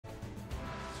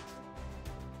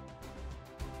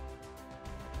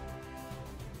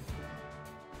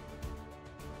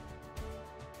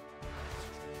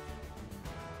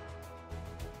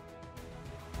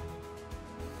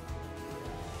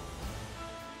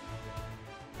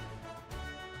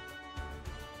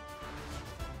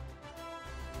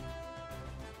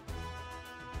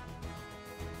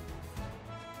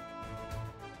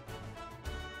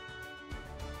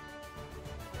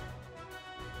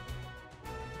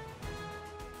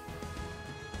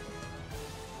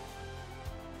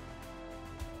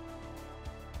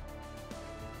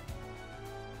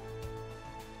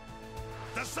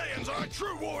The Saiyans are a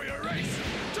true warrior race!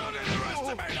 Don't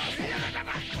underestimate us!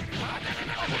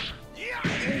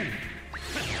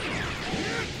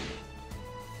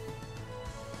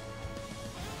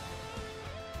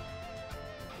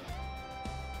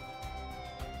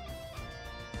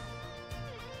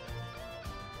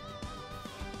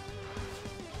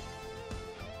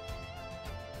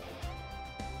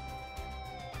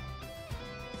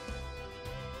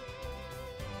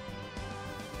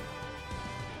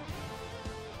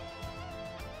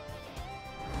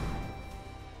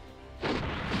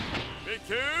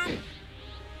 Goku!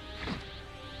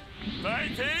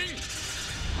 Fighting!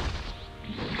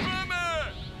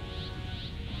 Boomer!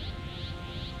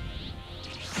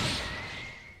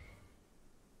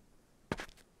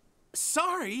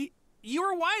 Sorry, you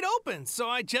were wide open, so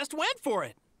I just went for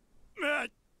it.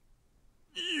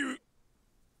 You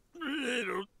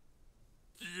little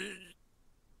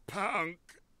punk.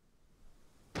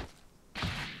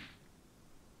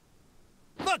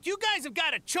 Look, you guys have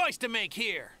got a choice to make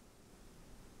here.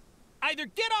 Either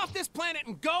get off this planet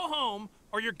and go home,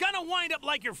 or you're gonna wind up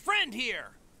like your friend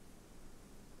here.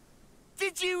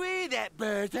 Did you hear that,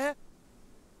 Bertha?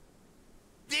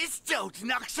 This dolt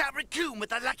knocks out Raccoon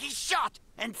with a lucky shot,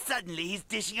 and suddenly he's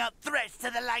dishing out threats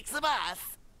to the likes of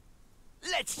us.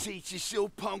 Let's teach this little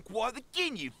punk why the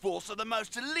Ginyu Force are the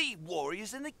most elite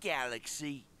warriors in the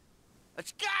galaxy.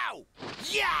 Let's go!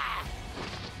 Yeah!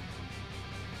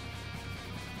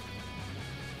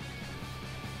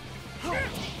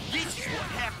 This is what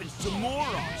happens to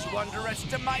morons who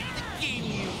underestimate the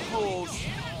Ginyu Force.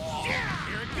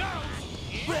 Here it goes.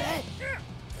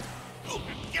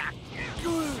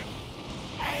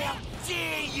 How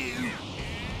dare you!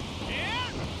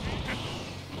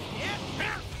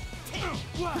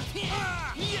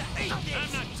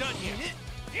 I'm not done yet.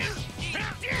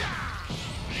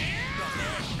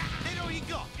 There you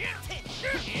go.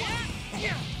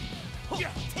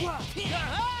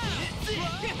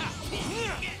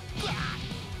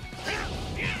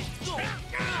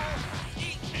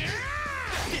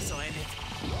 This'll end it.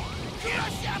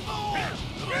 Crush apple!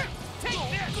 Take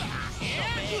this!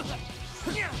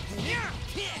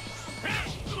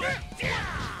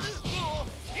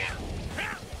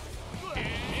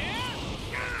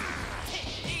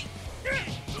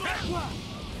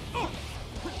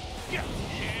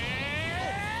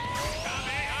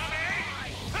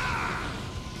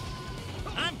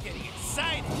 I'm getting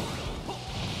excited.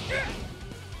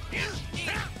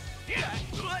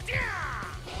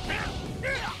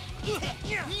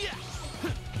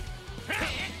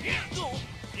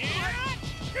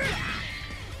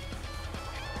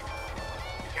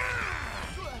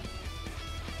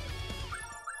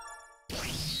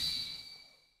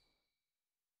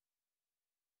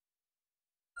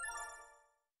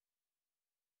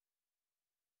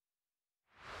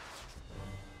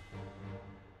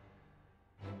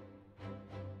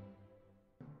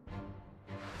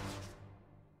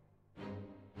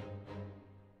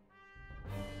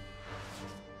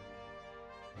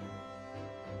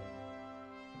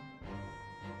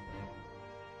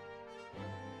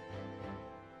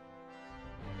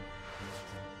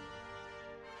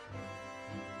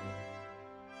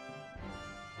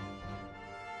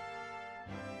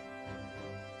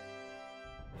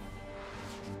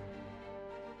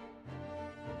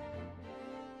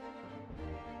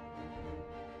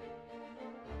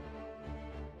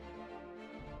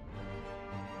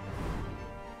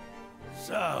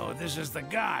 So, this is the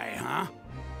guy, huh?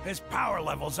 His power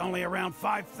level's only around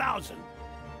 5,000.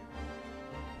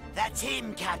 That's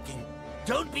him, Captain.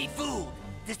 Don't be fooled.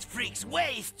 This freak's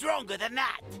way stronger than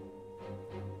that.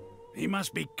 He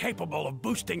must be capable of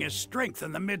boosting his strength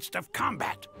in the midst of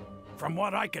combat. From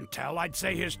what I can tell, I'd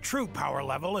say his true power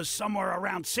level is somewhere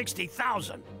around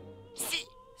 60,000.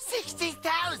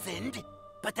 60,000?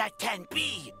 But that can't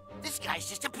be. This guy's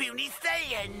just a puny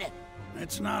Saiyan.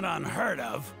 It's not unheard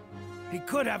of. He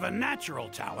could have a natural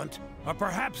talent, or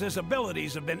perhaps his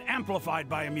abilities have been amplified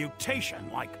by a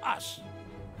mutation like us.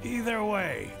 Either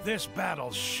way, this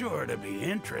battle's sure to be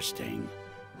interesting.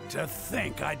 To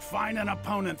think I'd find an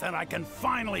opponent that I can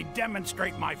finally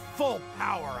demonstrate my full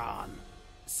power on.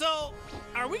 So,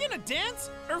 are we gonna dance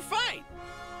or fight?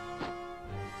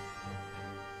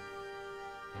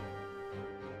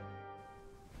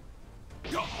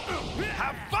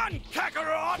 Have fun,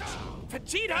 Kakarot!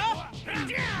 Vegeta!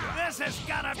 This is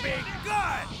gonna be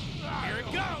good! Here it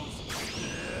goes!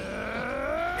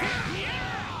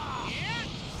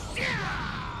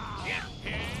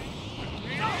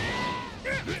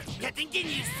 Captain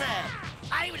Ginyu, sir.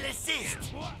 I will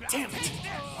assist. Damn it!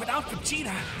 Without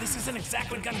Vegeta, this isn't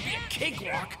exactly gonna be a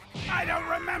cakewalk. I don't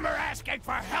remember asking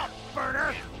for help,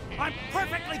 Birder. I'm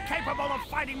perfectly capable of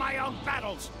fighting my own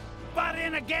battles. Butt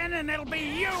in again and it'll be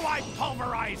you I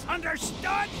pulverize,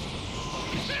 understood?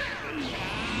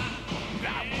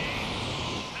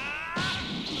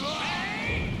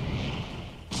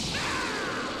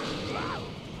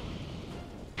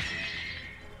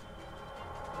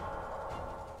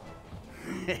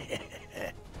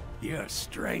 Your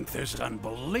strength is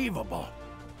unbelievable.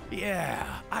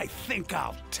 Yeah, I think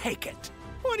I'll take it.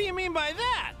 What do you mean by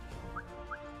that?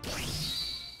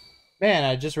 Man,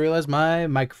 I just realized my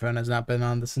microphone has not been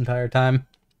on this entire time.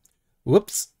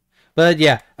 Whoops. But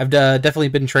yeah, I've definitely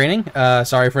been training.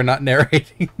 Sorry for not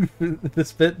narrating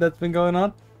this bit that's been going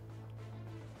on.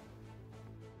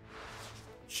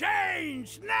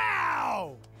 Change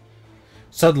now!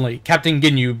 Suddenly, Captain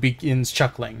Ginyu begins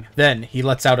chuckling. Then he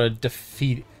lets out a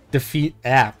deafening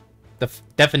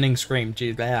scream.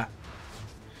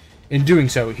 In doing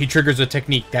so, he triggers a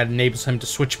technique that enables him to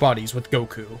switch bodies with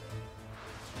Goku.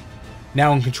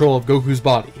 Now in control of Goku's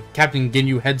body, Captain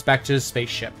Ginyu heads back to his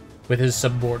spaceship with his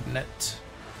subordinate.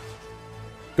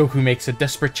 Goku makes a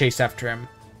desperate chase after him,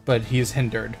 but he is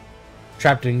hindered,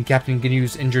 trapped in Captain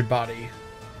Ginyu's injured body.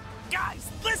 Guys,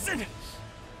 listen!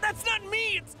 That's not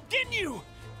me, it's Ginyu!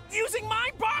 Using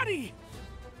my body!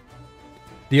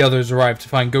 The others arrive to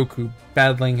find Goku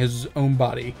battling his own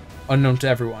body. Unknown to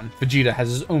everyone, Vegeta has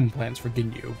his own plans for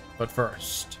Ginyu, but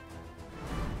first...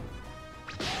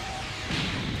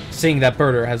 Seeing that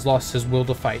Birder has lost his will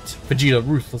to fight, Vegeta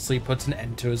ruthlessly puts an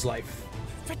end to his life.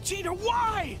 Vegeta,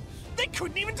 why? They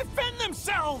couldn't even defend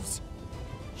themselves!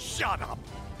 Shut up!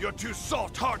 You're too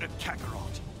soft-hearted,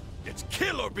 Kakarot. It's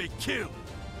kill or be killed.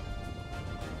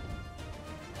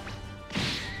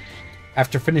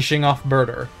 After finishing off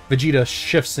Birder, Vegeta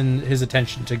shifts in his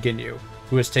attention to Ginyu,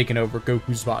 who has taken over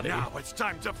Goku's body. Now it's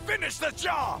time to finish the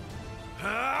job!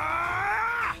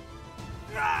 Ah!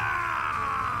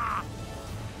 Ah!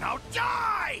 Now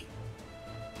die!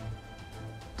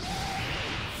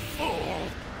 Fool!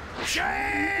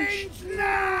 Change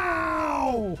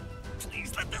now!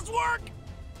 Please let this work!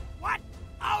 What?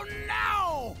 Oh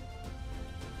no!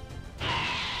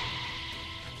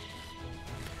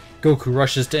 Goku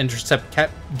rushes to intercept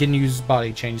Ginyu's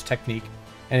body change technique,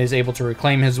 and is able to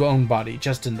reclaim his own body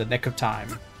just in the nick of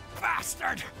time.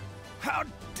 Bastard! How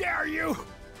dare you!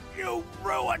 You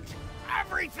ruined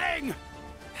everything!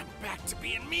 I'm back to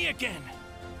being me again!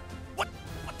 What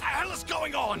the hell is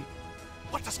going on?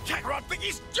 What does Kakarot think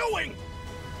he's doing?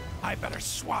 I better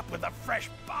swap with a fresh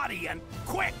body and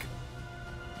quick!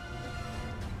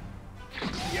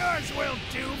 Yours will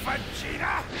do,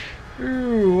 Vegeta!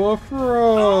 Ooh, a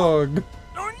frog!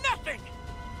 Or nothing!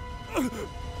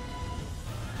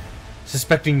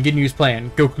 Suspecting Ginyu's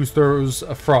plan, Goku throws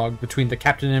a frog between the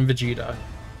captain and Vegeta.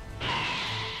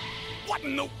 What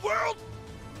in the world?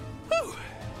 Whew,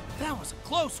 that was a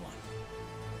close one.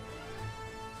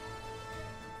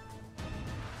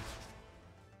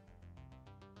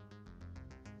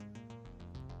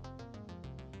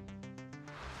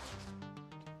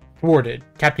 Thwarted,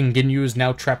 Captain Ginyu is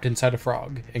now trapped inside a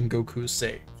frog, and Goku is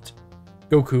saved.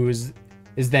 Goku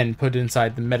is then put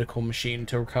inside the medical machine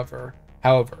to recover.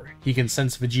 However, he can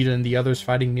sense Vegeta and the others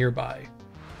fighting nearby.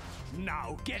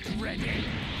 Now get ready!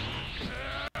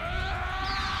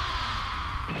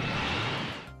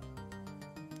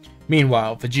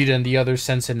 Meanwhile, Vegeta and the others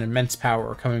sense an immense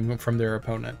power coming from their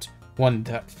opponent, one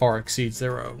that far exceeds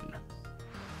their own.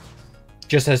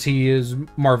 Just as he is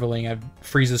marveling at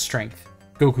Frieza's strength,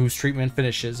 Goku's treatment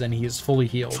finishes and he is fully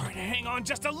healed. Try to hang on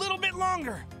just a little bit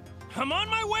longer. I'm on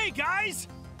my way, guys!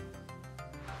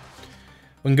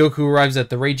 When Goku arrives at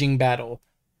the raging battle,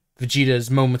 Vegeta is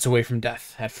moments away from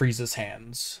death at Frieza's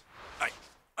hands.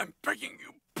 I'm begging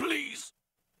you, please.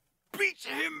 Beat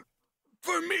him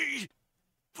for me.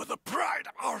 For the pride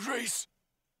of our race.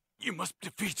 You must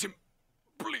defeat him.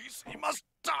 Please, he must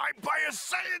die by a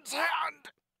Saiyan's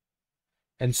hand.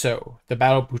 And so, the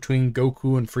battle between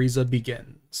Goku and Frieza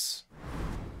begins.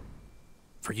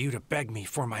 For you to beg me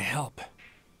for my help.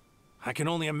 I can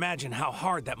only imagine how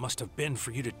hard that must have been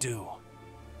for you to do.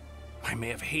 I may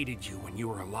have hated you when you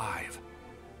were alive,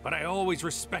 but I always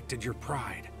respected your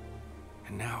pride.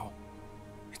 And now,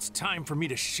 it's time for me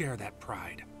to share that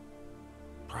pride.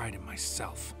 Pride in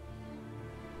myself.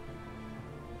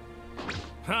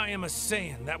 I am a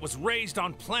Saiyan that was raised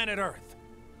on planet Earth.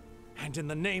 And in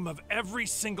the name of every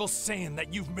single Saiyan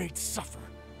that you've made suffer,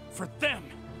 for them,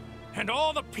 and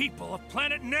all the people of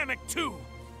planet Namek too,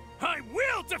 I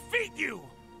will defeat you!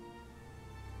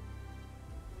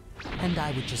 And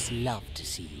I would just love to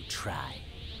see you try.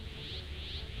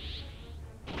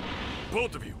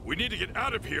 Both of you, we need to get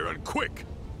out of here and quick.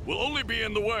 We'll only be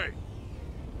in the way.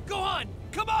 Go on!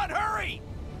 Come on, hurry!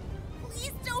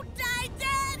 Please don't die,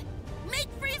 Dad! Make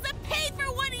Frieza pay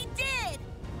for what he did!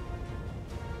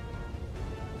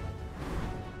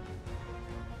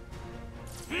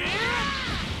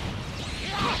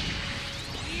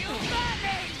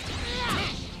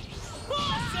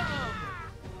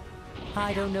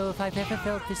 I don't know if I've ever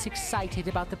felt this excited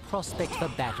about the prospect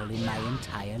of a battle in my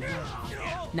entire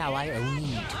life. Now I only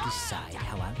need to decide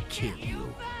how I'll kill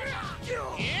you.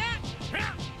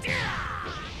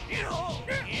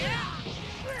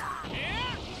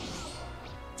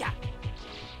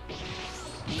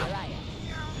 Here I am.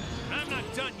 I'm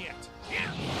not done yet.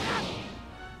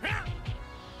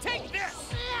 Take this!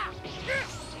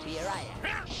 Here I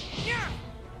am.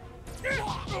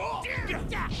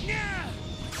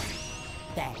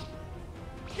 Bang.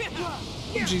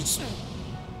 Jeez.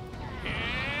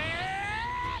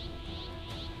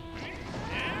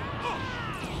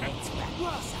 Let's wrap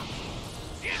this up.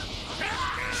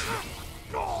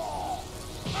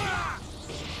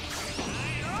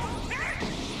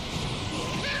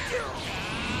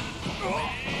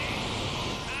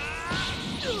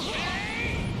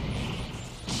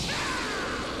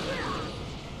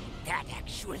 That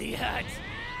actually hurts.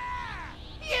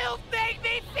 You make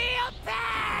me feel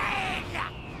pain!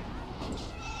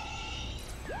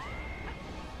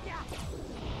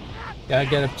 Gotta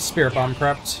get a spirit bomb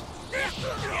prepped.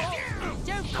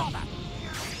 Don't bother.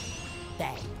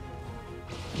 Bang.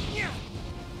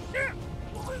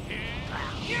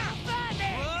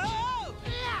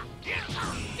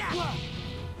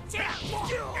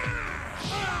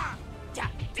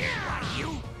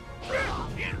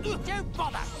 Don't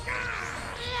bother!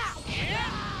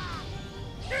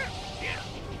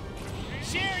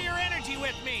 Share your energy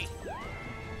with me!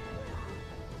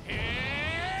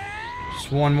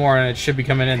 Just one more and it should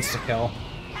become an insta-kill.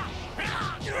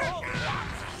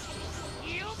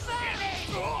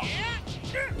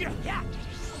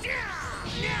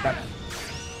 Got it.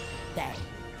 Bang.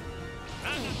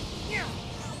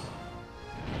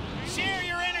 Share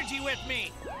your energy with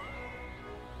me!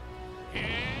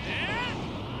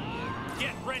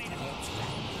 Get ready to...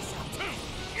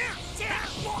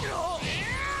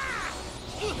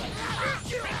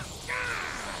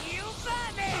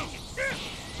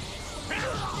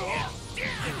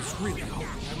 I was really hoping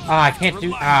Ah, I can't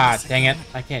do. Ah, dang it.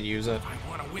 I can't use it. I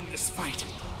want to win this fight.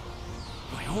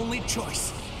 My only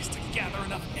choice is to gather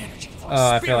enough energy for a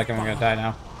Oh, I feel like spirit I'm gonna bomb. die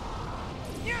now.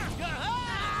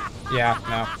 Yeah,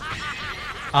 no.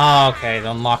 Ah, okay,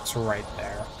 the unlock's right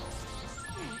there.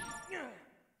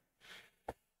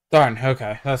 Darn,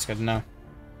 okay, that's good to know.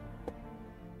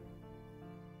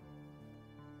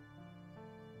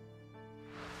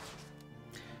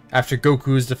 After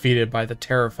Goku is defeated by the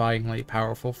terrifyingly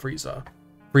powerful Frieza,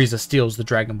 Frieza steals the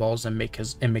Dragon Balls and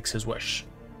makes his wish.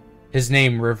 His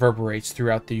name reverberates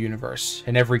throughout the universe,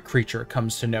 and every creature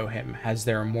comes to know him as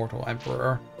their immortal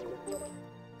emperor.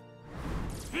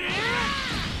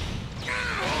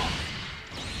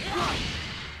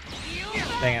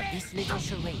 Dang it. This little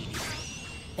charade.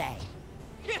 Bang.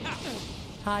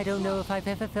 I don't know if I've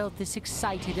ever felt this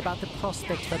excited about the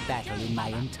prospect of a battle in my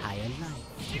entire life.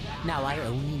 Now I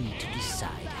only need to decide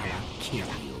how I'll kill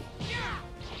you.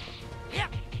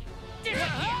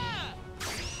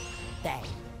 Bang.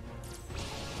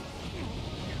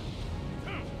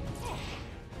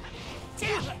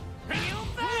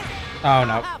 Oh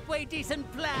no. Halfway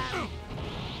decent plan.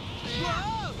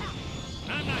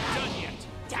 I'm not done yet.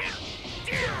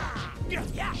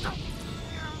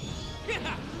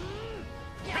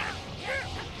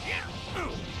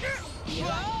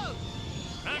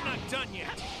 I'm not done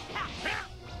yet.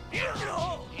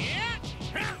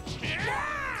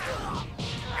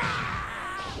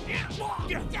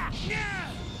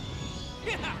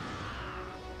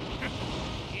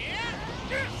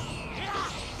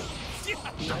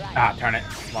 Ah, darn it.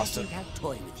 Lost I it. think I'll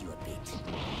toy with you a bit.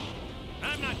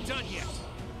 I'm not done yet.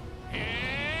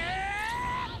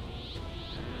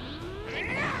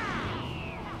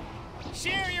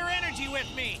 Share your energy with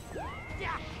me.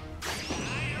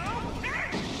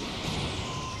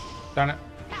 Darn it.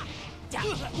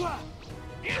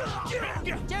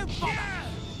 Don't bother.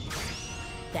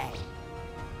 Bang.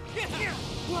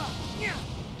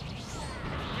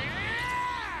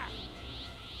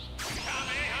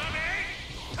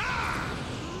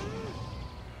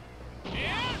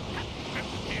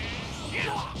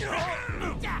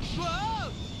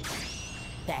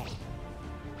 Bang.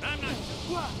 I'm not.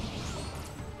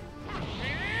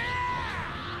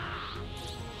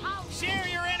 I'll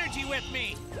with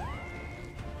me!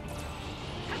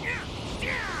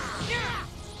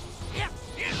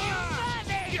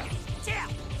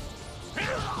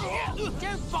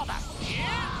 Don't bother!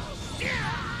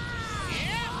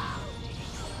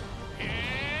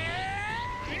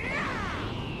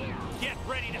 Get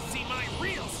ready to see my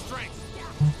real strength!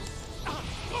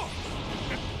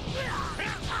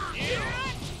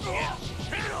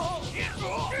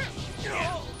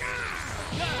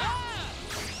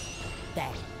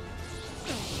 There.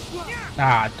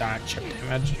 Ah, darn chip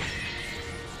damage.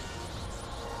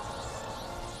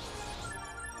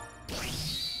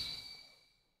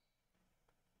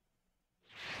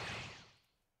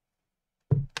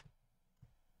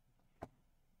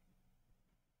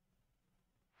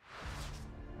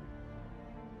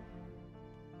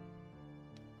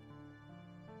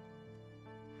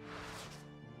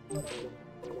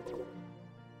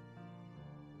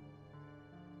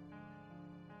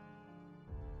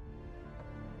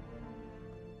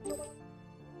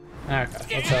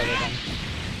 Okay, let's start it then.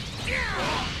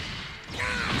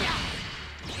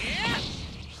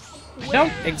 I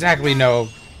don't exactly know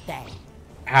There.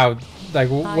 how, like, I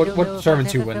don't know what if servants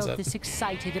I've who ever wins felt it. this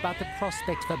excited about the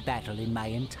prospect for battle in my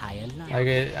entire life. Like,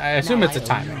 I assume Now it's a I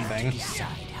timing only need to thing. decide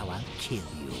how I'll kill you.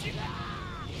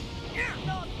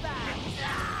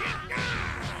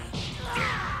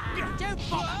 Don't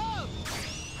bother.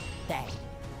 There.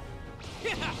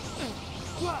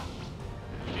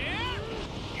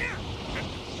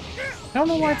 I don't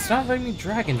know why it's not letting me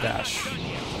Dragon Dash.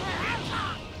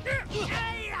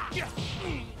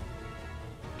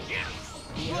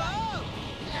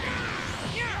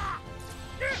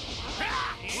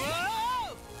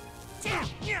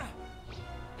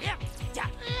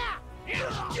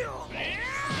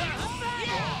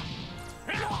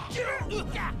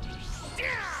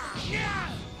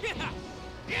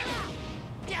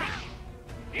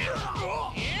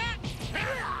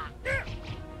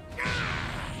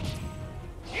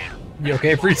 You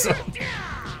okay, Frieza?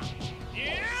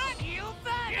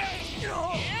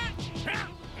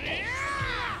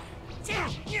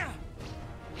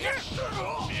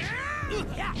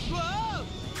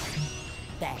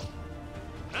 There.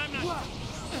 I'm not...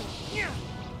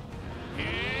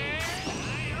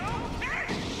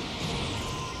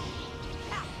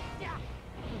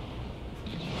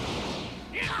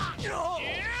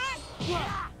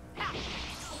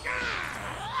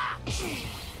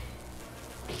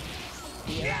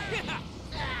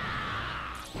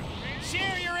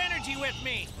 Share your energy with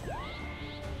me!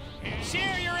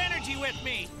 Share your energy with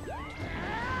me!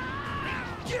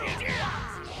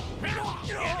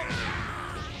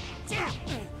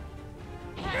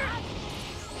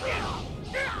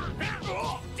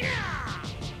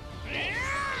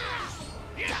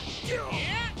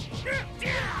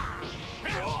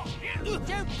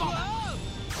 Don't bother.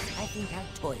 I think I'll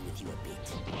toy with you a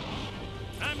bit.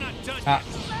 I'm not done Ah.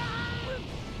 yet.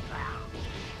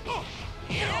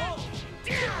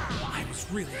 I was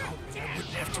really hoping I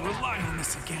wouldn't have to rely on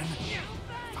this again.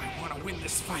 If I want to win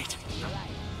this fight,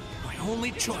 my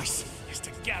only choice is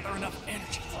to gather enough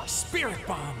energy for a spirit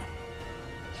bomb.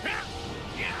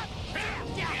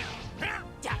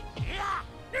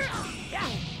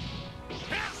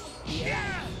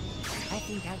 I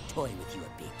think I'll toy with you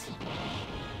a bit.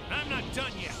 I'm not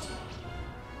done yet.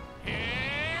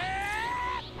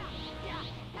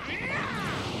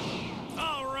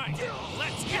 All right,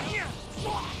 let's go.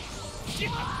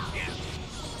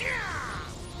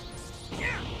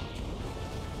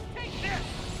 Take this.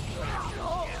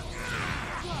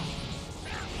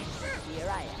 Here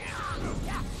I am.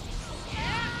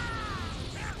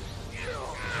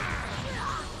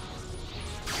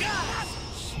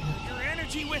 Share your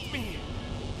energy with me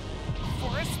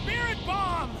for a spirit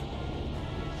bomb.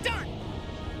 Done.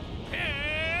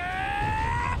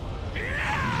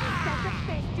 That's the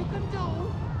best you can do.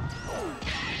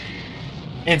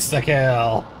 Insta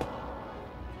kill.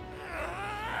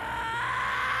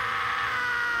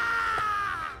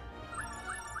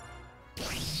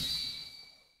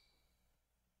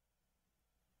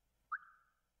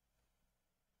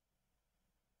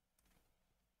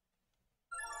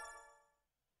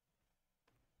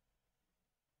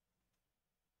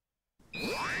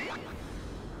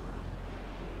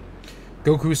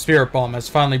 Goku's Spirit Bomb has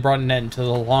finally brought an end to the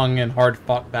long and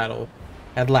hard-fought battle.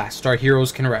 At last, our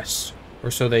heroes can rest, or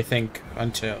so they think,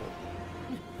 until...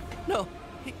 No,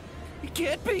 he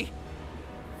can't be.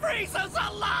 Frieza's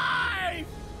alive!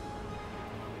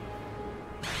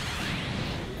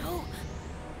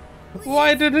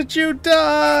 Why didn't you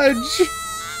dodge?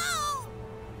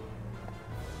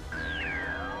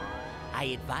 I I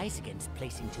advise against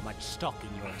placing too much stock in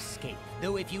your escape.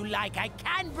 Though if you like, I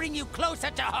can bring you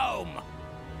closer to home.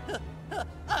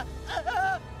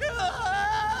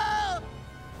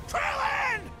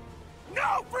 Krillin!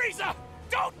 No, Frieza!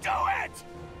 Don't do it!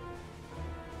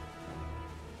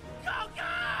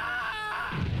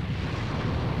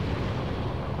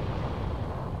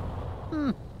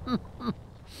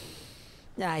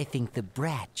 I think the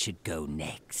brat should go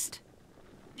next.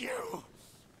 You,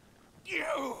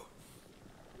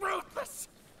 ruthless,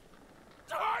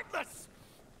 heartless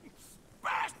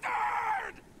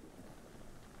bastard!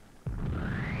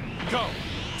 Go,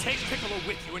 take Piccolo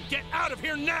with you and get out of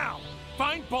here now!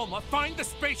 Find Bulma, find the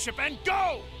spaceship, and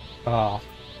go! Oh.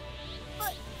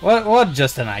 What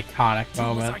just an iconic Do as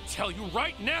moment. I tell you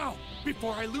right now,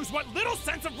 before I lose what little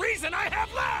sense of reason I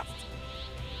have left!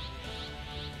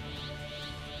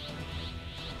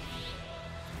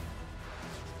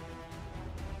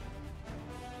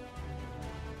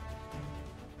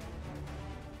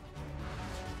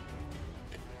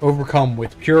 Overcome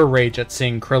with pure rage at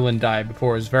seeing Krillin die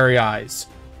before his very eyes,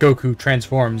 Goku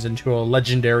transforms into a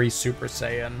legendary Super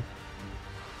Saiyan.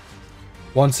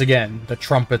 Once again, the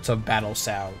trumpets of battle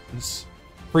sounds.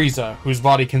 Frieza, whose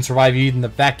body can survive even the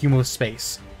vacuum of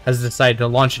space, has decided to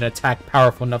launch an attack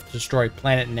powerful enough to destroy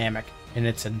Planet Namek in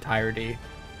its entirety.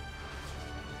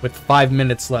 With 5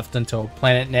 minutes left until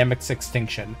Planet Namek's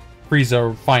extinction,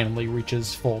 Frieza finally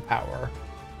reaches full power.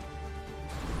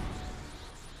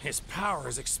 His power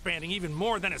is expanding even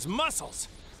more than his muscles.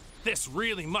 This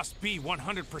really must be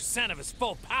 100% of his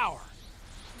full power.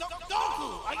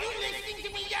 Goku, are you listening to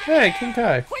me yet? Hey, King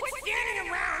Kai. Quit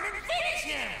standing around and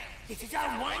finish him! This is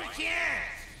our one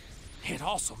chance! It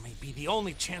also may be the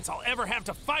only chance I'll ever have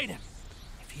to fight him.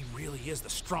 If he really is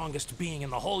the strongest being in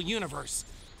the whole universe,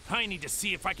 I need to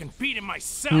see if I can beat him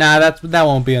myself. Nah, that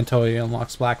won't be until he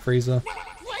unlocks Black Frieza. What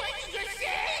did you just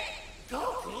say?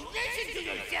 Goku, listen to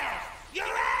yourself! You're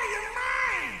out of your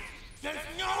mind! There's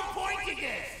no point to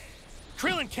this!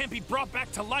 Krillin can't be brought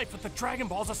back to life with the Dragon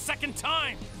Balls a second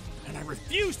time. And I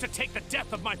refuse to take the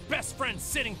death of my best friend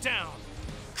sitting down.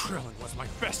 Krillin was my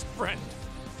best friend.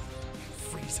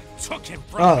 Frieza took him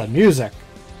from Oh, me. the music.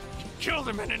 He killed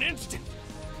him in an instant.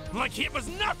 Like it was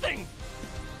nothing.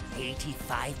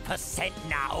 85%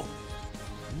 now.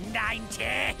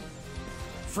 90.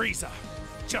 Frieza,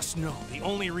 just know the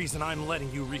only reason I'm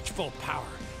letting you reach full power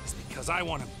is because I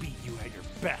want to beat you at your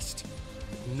best.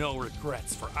 No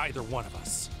regrets for either one of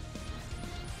us.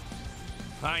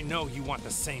 I know you want the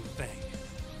same thing.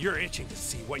 You're itching to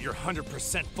see what your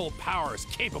 100% full power is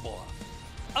capable of.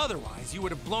 Otherwise, you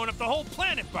would have blown up the whole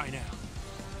planet by now.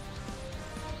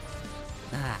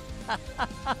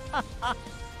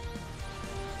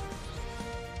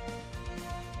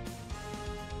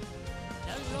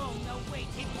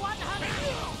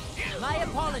 My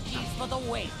apologies for the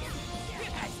wait.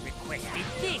 As requested,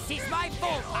 this is my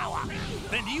full power.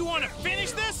 Then do you want to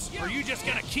finish this, or are you just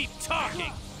gonna keep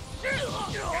talking? Full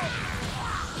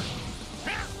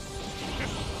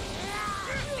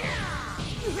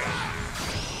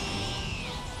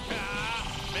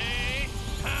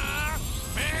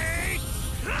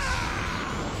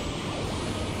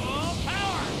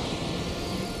power!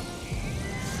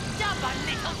 Stubborn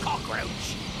little cockroach.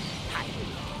 I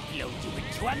will blow you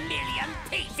into a million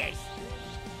pieces.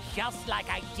 Just like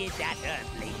I did that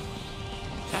Earthling.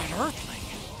 That Earthling?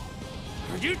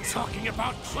 Are you talking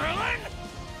about Krillin?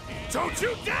 Don't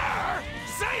you dare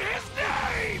say his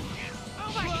name!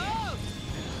 Oh my God!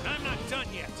 I'm not done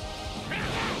yet.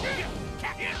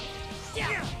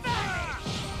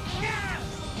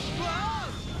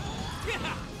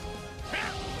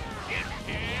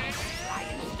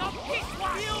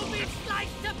 You'll be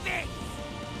sliced to bits!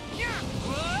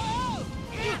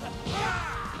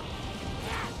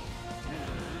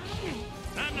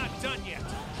 I'm not done yet.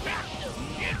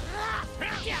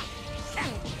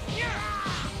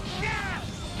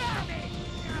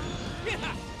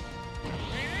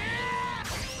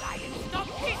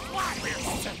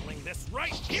 We're settling this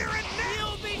right here and now!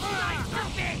 You'll be sliced to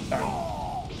bits!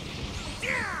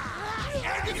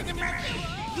 Arrogance to Mercury!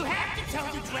 You have to tell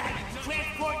the dragon to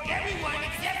transport everyone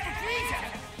except for Frieza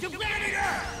to planet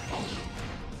Earth!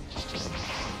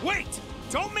 Wait!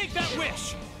 Don't make that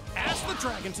wish! Ask the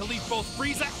dragon to leave both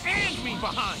Frieza and me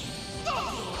behind!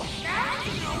 Oh, now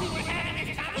you know we were having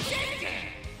this conversation!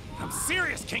 I'm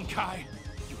serious, King Kai!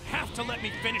 You have to let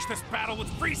me finish this battle with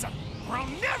Frieza, or I'll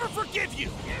never forgive you!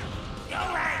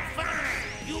 Alright, fine,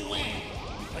 you win.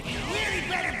 But you really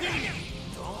better beat him.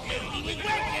 Don't make me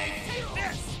regret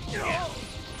this.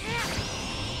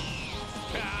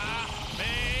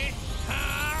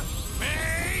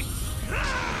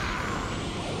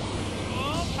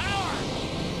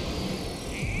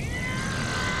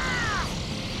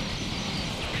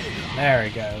 There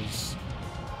he goes.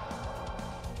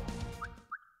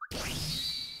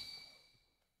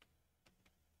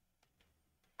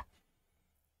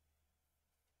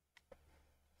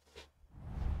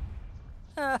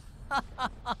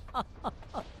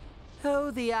 Oh,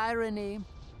 the irony.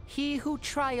 He who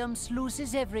triumphs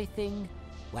loses everything,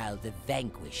 while the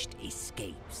vanquished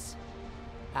escapes.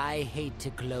 I hate to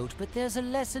gloat, but there's a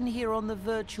lesson here on the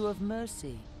virtue of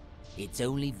mercy. Its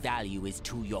only value is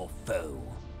to your foe.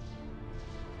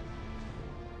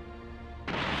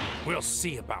 We'll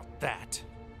see about that.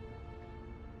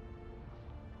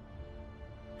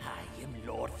 I am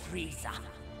Lord Frieza,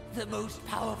 the most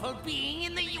powerful being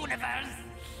in the universe.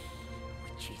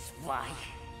 Which is why...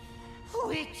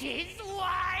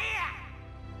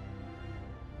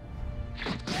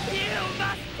 You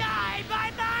must die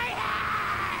by my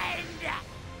hand!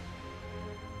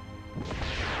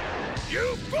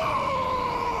 You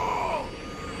fool!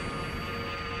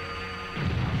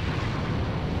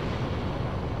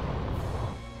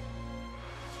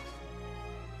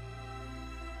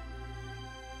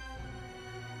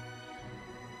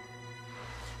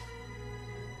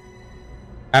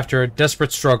 After a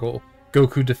desperate struggle,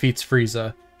 Goku defeats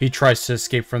Frieza. He tries to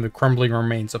escape from the crumbling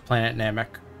remains of planet Namek.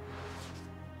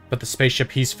 But the spaceship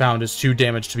he's found is too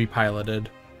damaged to be piloted.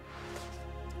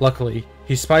 Luckily,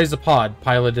 he spies a pod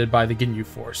piloted by the Ginyu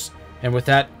Force, and with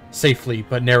that, safely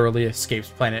but narrowly escapes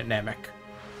planet Namek.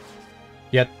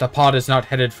 Yet, the pod is not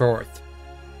headed for Earth.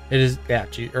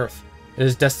 Earth. It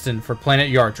is destined for planet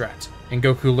Yardrat, and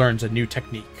Goku learns a new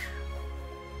technique.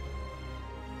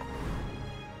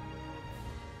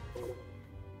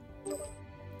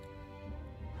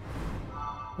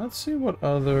 Let's see what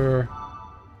other...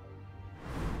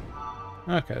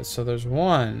 Okay, so there's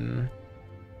one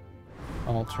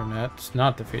alternate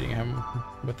not defeating him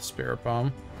with the Spirit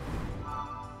Bomb.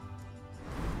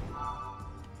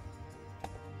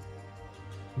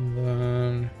 And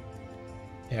then...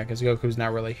 Yeah, because Goku's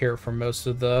not really here for most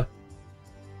of the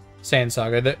Saiyan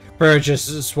Saga. We're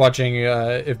just watching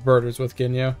if Bird is with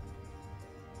Ginyu.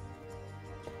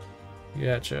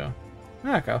 Gotcha.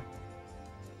 Okay.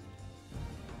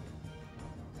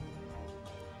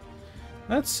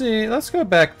 Let's see, let's go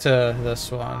back to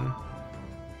this one.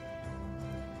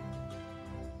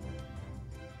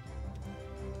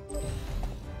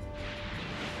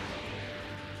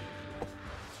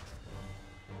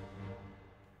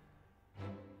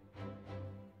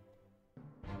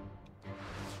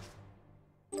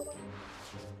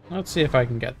 Let's see if I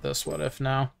can get this what if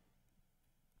now.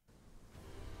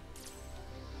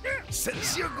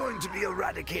 Since you're going to be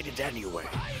eradicated anyway,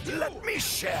 let me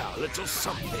share a little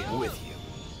something with you.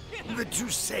 The two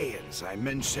Saiyans I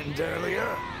mentioned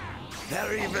earlier,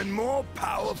 they're even more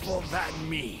powerful than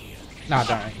me. Nah,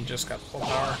 darn it, he just got full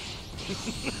power.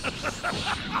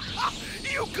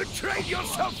 You could train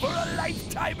yourself for a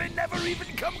lifetime and never even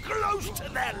come close to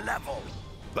their level.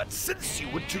 But since you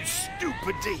were too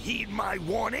stupid to heed my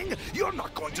warning, you're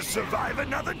not going to survive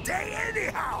another day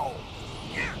anyhow.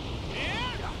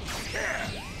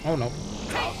 Oh no.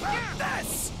 How about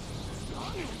this?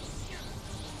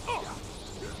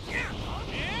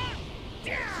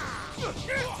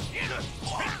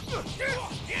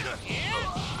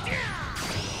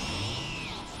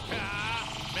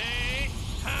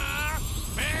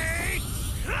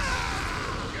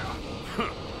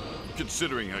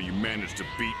 Considering how you managed to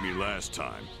beat me last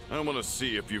time, I want to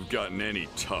see if you've gotten any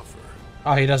tougher.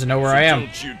 Oh, he doesn't know where I am.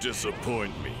 Don't you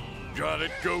disappoint me. Got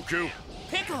it, Goku?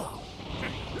 Piccolo!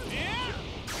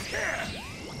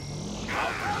 How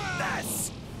about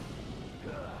this?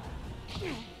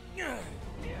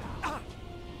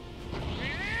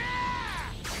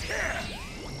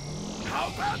 How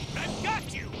about I've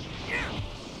got you?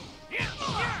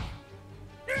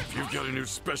 If you've got a new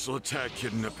special attack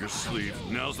hidden up your sleeve,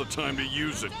 now's the time to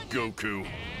use it, Goku.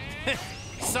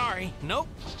 Sorry, nope.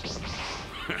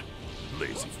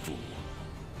 Lazy fool.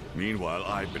 Meanwhile,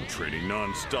 I've been training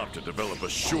non-stop to develop a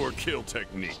sure kill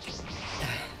technique.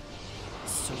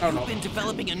 So Oh, you've no. been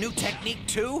developing a new technique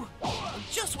too?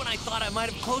 Just when I thought I might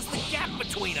have closed the gap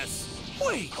between us.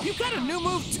 Wait, you got a new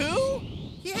move too?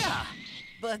 Yeah,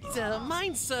 but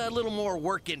mine's a little more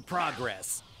work in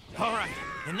progress. All right,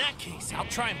 in that case, I'll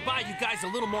try and buy you guys a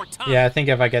little more time. Yeah, I think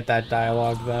if I get that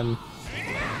dialogue, then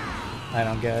I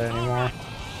don't get it anymore.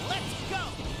 Let's go!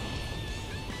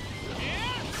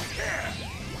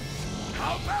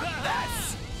 How about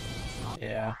this?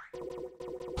 Yeah.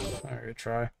 Alright, good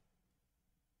try.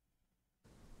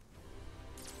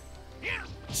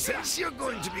 Since you're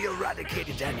going to be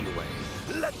eradicated anyway,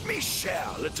 let me share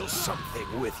a little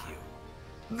something with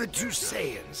you. The two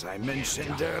Saiyans I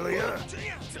mentioned earlier,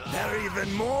 they're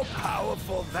even more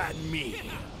powerful than me.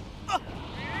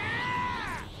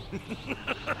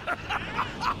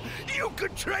 You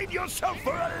could train yourself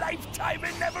for a lifetime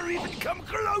and never even come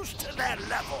close to their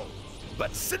level.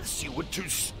 But since you were too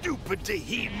stupid to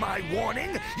heed my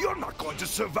warning, you're not going to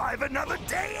survive another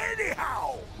day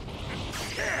anyhow.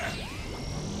 Here.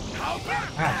 How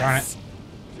about Darn it. this?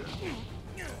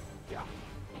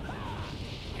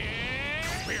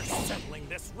 We're settling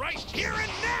this right here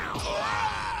and now!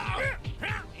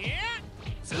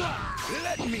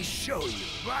 Let me show you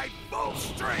my full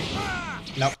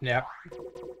strength. Nope, yep.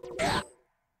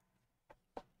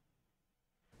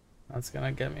 That's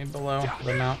gonna get me below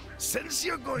the amount. Since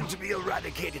you're going to be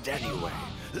eradicated anyway,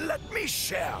 let me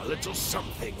share a little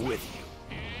something with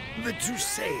you. The two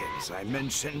Saiyans I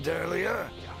mentioned earlier,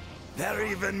 they're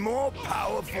even more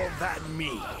powerful than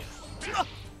me.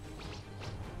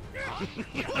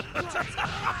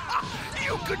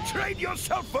 You could train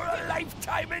yourself for a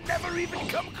lifetime and never even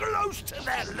come close to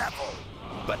their level.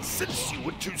 But since you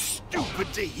were too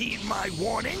stupid to heed my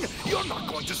warning, you're not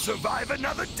going to survive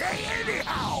another day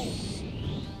anyhow.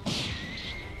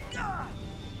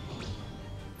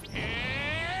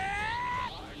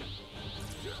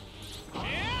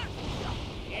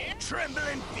 Tremble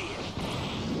in fear.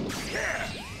 Here.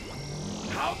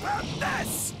 How about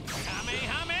this?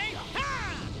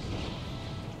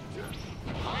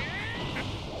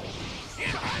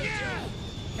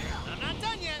 I'm not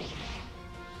done yet.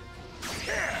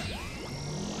 Here.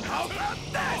 How about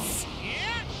this?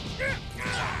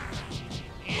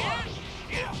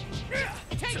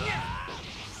 Take it!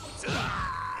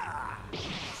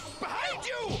 Behind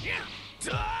you!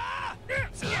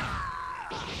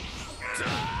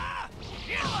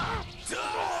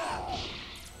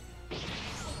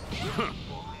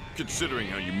 Considering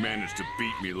how you managed to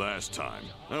beat me last time,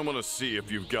 I want to see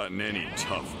if you've gotten any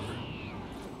tougher.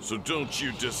 So don't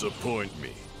you disappoint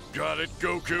me. Got it,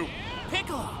 Goku?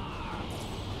 Piccolo!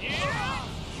 You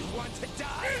want to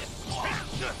die?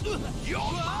 You're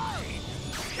mine!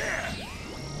 Here!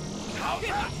 How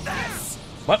about this?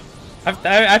 What?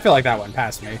 I feel like that one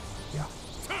passed me.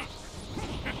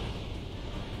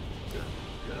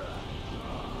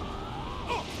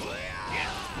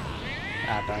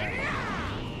 Ah, darn it.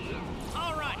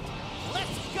 All right,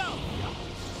 let's go!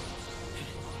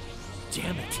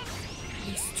 Damn it.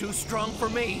 He's too strong for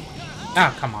me.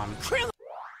 Ah, come on. Krillin!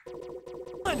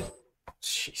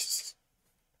 Jesus.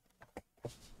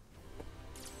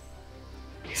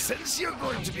 Since you're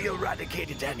going to be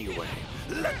eradicated anyway,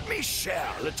 let me share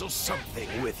a little something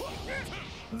with you.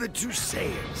 The two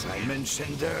Saiyans I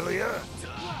mentioned earlier,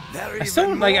 they're I still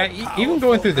even like more even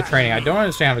going through the powerful training. I than don't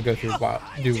understand how to go through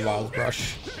do Wild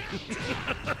Rush.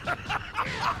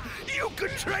 You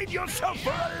could train yourself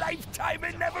for a lifetime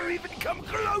and never even come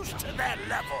close to their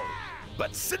level.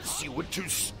 But since you were too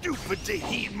stupid to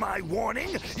heed my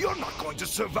warning, you're not going to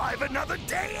survive another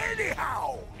day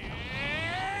anyhow.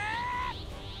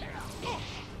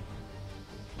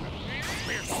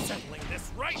 We're settling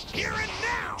this right here and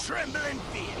now! Tremble in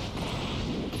fear.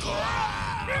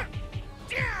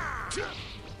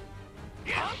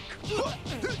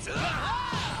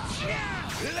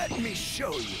 Let me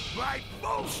show you my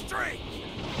full strength.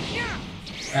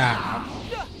 Ah.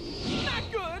 Not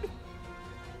good!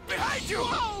 Behind you!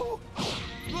 Whoa!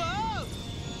 Whoa!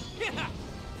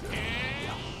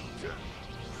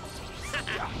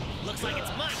 Looks like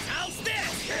it's mine. How's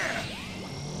this? Here.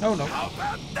 Oh no. How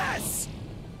about this?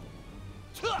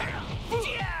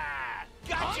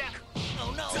 Gotcha!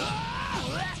 Oh no!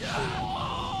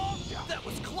 That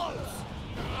was close!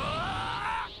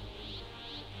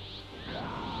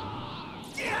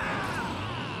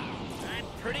 I'm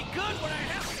pretty good when I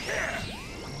have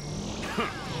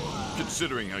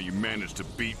Considering how you managed to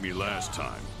beat me last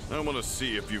time, I want to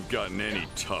see if you've gotten any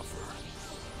tougher.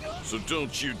 So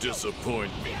don't you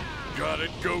disappoint me. Got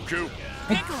it, Goku?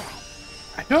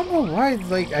 I don't know why,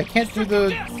 like, I can't do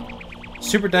the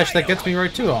super dash that gets me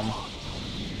right to him.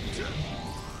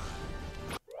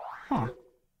 Huh.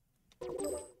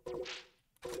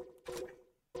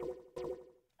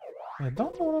 I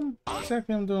don't know what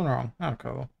exactly I'm doing wrong. Okay.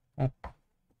 Well.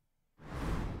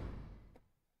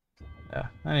 Yeah,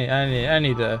 I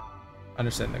need to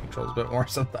understand the controls a bit more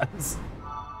sometimes.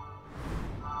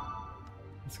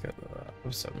 Let's go to the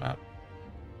episode map.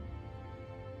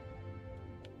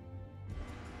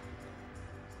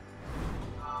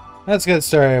 Let's get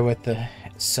started with the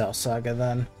Cell Saga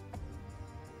then.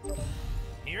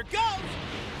 Here goes!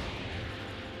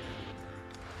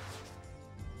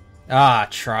 Ah,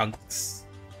 Trunks.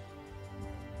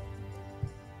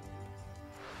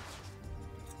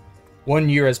 1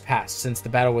 year has passed since the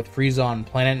battle with Frieza on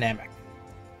planet Namek.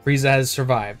 Frieza has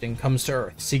survived and comes to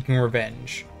Earth seeking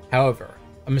revenge. However,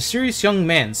 a mysterious young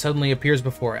man suddenly appears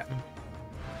before him.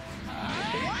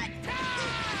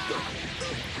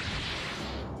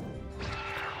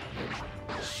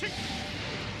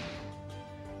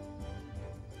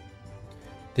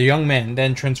 The young man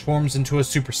then transforms into a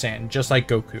Super Saiyan just like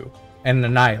Goku, and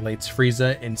annihilates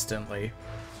Frieza instantly.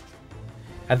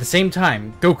 At the same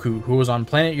time, Goku, who was on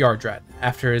planet Yardrat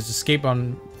after his escape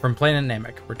from planet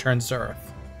Namek, returns to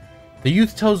Earth. The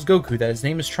youth tells Goku that his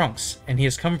name is Trunks, and he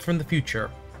has come from the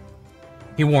future.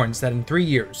 He warns that in 3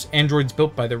 years, androids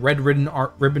built by the Red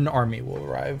Ribbon Army will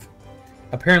arrive.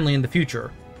 Apparently in the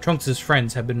future, Trunks'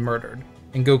 friends have been murdered,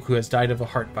 and Goku has died of a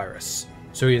heart virus,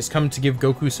 so he has come to give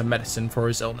Goku some medicine for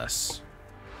his illness.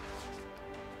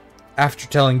 After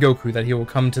telling Goku that he will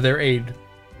come to their aid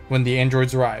when the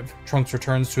androids arrive, Trunks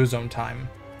returns to his own time.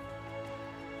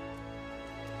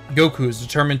 Goku is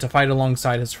determined to fight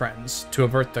alongside his friends to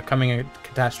avert the coming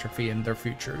catastrophe in their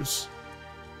futures.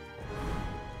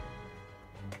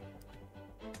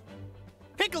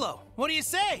 Piccolo, what do you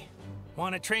say?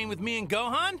 Want to train with me and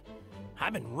Gohan?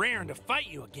 I've been raring to fight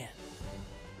you again.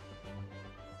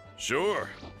 Sure.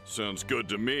 Sounds good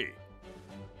to me.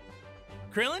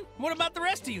 Krillin, what about the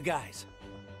rest of you guys?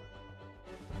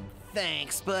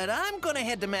 Thanks, but I'm gonna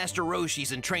head to Master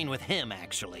Roshi's and train with him,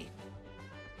 actually.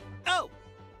 Oh,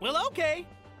 well, okay.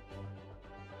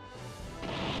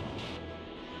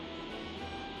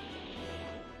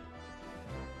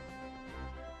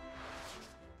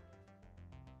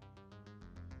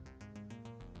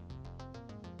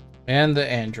 And the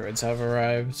androids have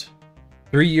arrived.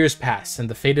 3 years pass, and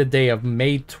the fated day of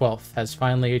May 12th has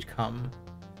finally come.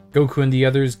 Goku and the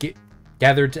others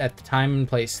gathered at the time and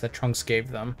place that Trunks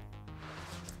gave them.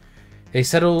 They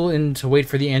settle in to wait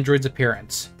for the android's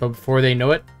appearance, but before they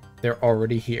know it, they're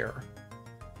already here.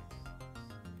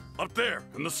 Up there,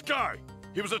 in the sky!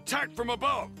 He was attacked from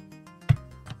above!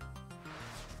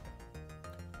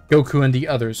 Goku and the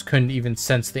others couldn't even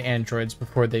sense the androids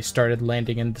before they started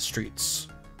landing in the streets.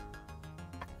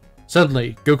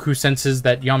 Suddenly, Goku senses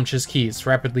that Yamcha's ki is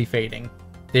rapidly fading.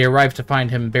 They arrive to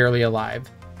find him barely alive,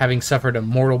 having suffered a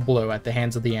mortal blow at the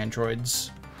hands of the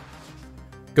androids.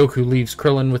 Goku leaves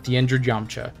Krillin with the injured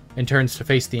Yamcha, and turns to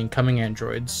face the incoming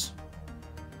androids.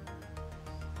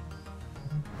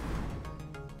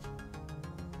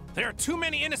 There are too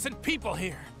many innocent people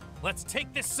here. Let's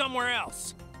take this somewhere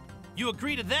else. You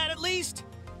agree to that at least?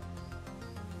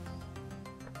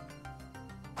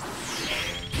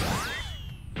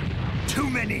 Too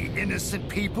many innocent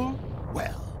people?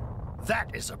 Well,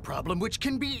 that is a problem which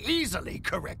can be easily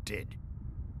corrected.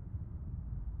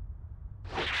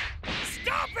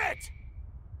 Stop it!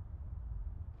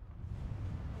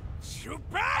 You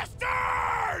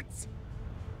bastards!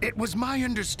 It was my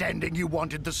understanding you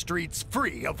wanted the streets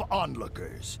free of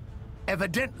onlookers.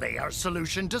 Evidently, our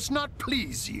solution does not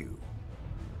please you.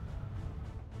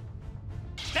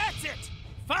 That's it!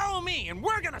 Follow me, and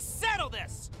we're gonna settle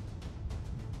this!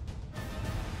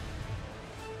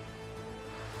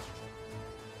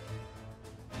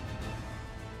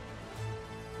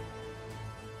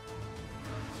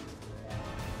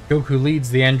 Goku leads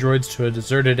the androids to a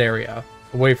deserted area,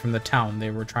 away from the town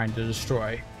they were trying to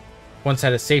destroy. Once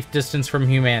at a safe distance from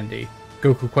humanity,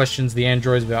 Goku questions the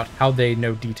androids about how they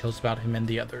know details about him and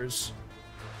the others.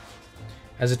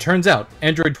 As it turns out,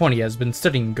 Android 20 has been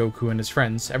studying Goku and his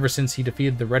friends ever since he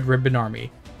defeated the Red Ribbon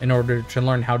Army in order to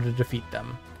learn how to defeat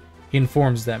them. He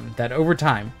informs them that over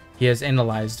time, he has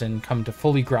analyzed and come to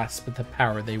fully grasp the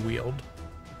power they wield.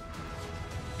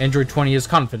 Android 20 is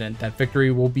confident that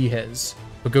victory will be his,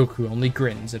 but Goku only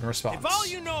grins in response. If all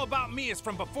you know about me is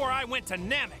from before I went to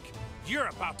Namek, you're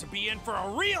about to be in for a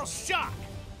real shock!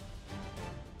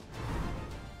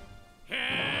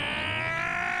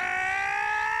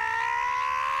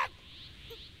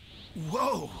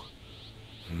 Whoa!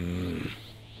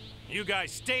 You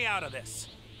guys stay out of this.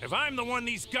 If I'm the one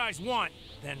these guys want,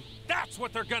 then that's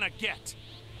what they're gonna get.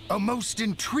 A most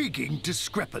intriguing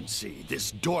discrepancy,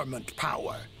 this dormant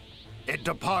power. It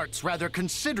departs rather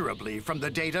considerably from the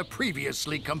data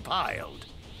previously compiled.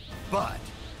 But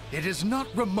it is not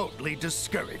remotely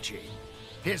discouraging.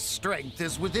 His strength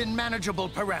is within manageable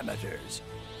parameters.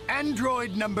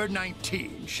 Android number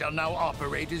 19 shall now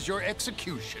operate as your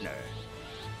executioner.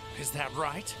 Is that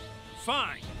right?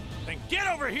 Fine. Then get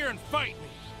over here and fight me.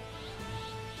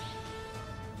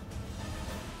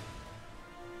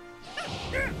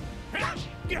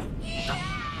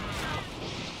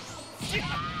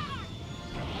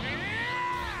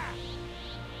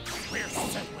 We're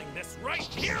settling this right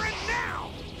here and now!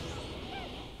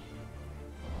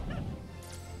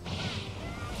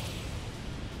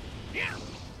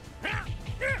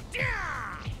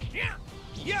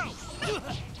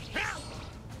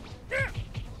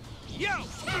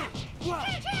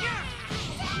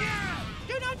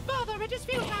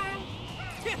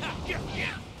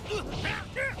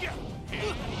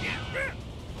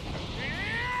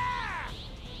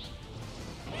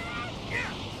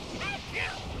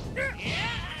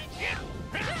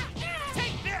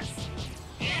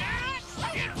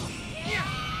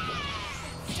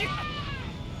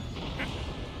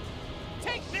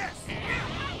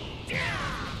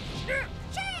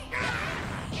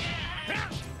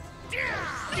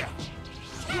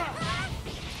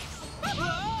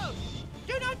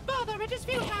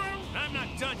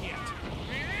 done yet.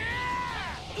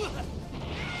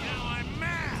 Now I'm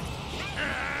mad.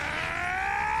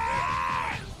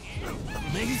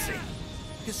 Amazing.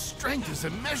 His strength is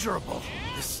immeasurable.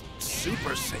 This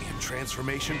Super Saiyan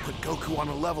transformation put Goku on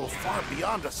a level far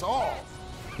beyond us all.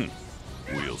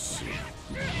 We'll see.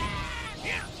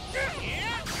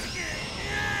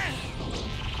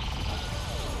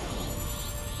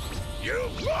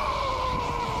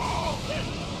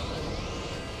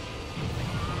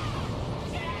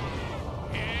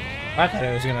 I thought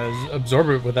I was gonna absorb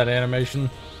it with that animation.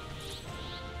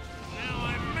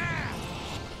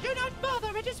 Do not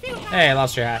bother, it is futile. Hey, I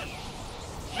lost your hat.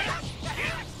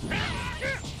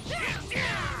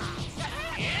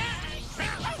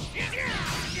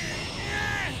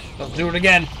 Let's do it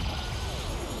again.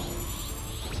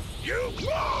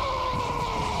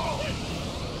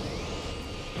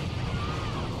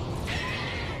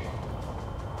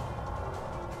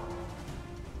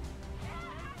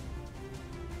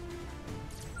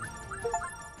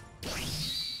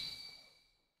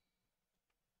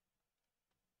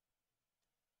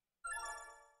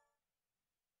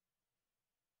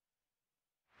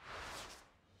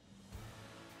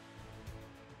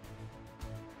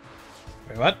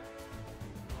 Wait, what?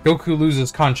 Goku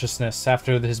loses consciousness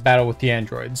after his battle with the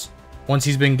androids. Once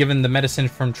he's been given the medicine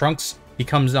from Trunks, he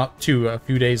comes up to a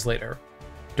few days later.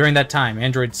 During that time,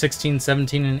 androids 16,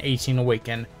 17, and 18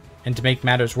 awaken, and to make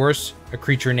matters worse, a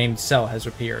creature named Cell has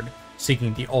appeared,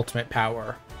 seeking the ultimate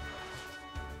power.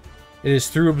 It is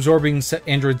through absorbing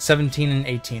androids 17 and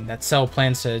 18 that Cell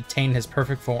plans to attain his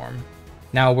perfect form.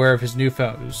 Now aware of his new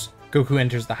foes, Goku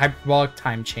enters the hyperbolic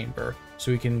time chamber,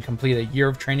 so he can complete a year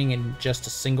of training in just a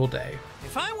single day.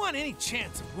 If I want any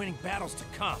chance of winning battles to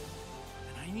come,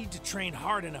 then I need to train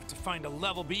hard enough to find a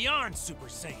level beyond Super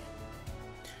Saiyan.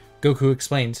 Goku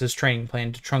explains his training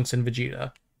plan to Trunks and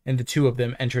Vegeta, and the two of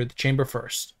them enter the chamber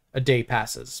first. A day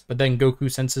passes, but then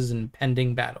Goku senses an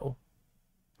impending battle.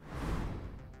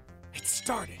 It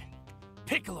started.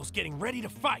 Piccolo's getting ready to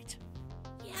fight.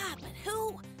 Yeah, but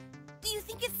who? Do you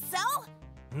think it's Cell?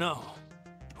 No.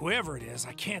 Whoever it is,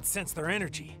 I can't sense their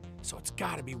energy, so it's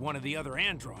gotta be one of the other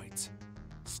androids.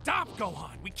 Stop,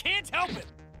 Gohan! We can't help it!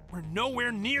 We're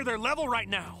nowhere near their level right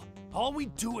now. All we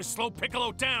do is slow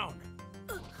Piccolo down.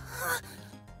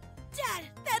 Dad,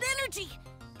 that energy!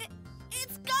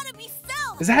 It's gotta be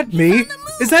Cell! Is that me?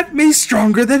 Is that me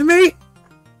stronger than me?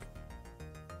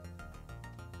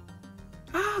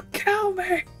 Oh, kill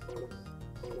me!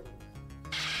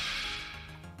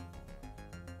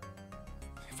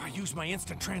 If I use my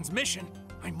instant transmission,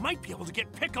 I might be able to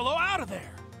get Piccolo out of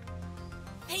there.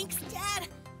 Thanks, Dad!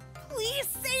 Please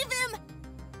save him!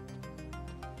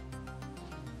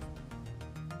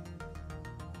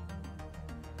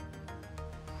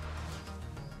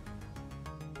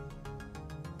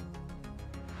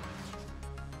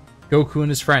 Goku and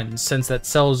his friends sense that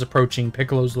Cell is approaching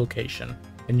Piccolo's location,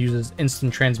 and uses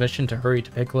instant transmission to hurry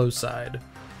to Piccolo's side.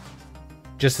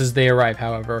 Just as they arrive,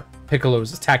 however, Piccolo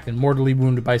is attacked and mortally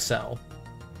wounded by Cell.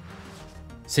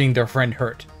 Seeing their friend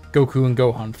hurt, Goku and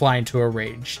Gohan fly into a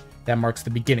rage that marks the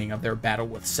beginning of their battle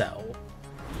with Cell.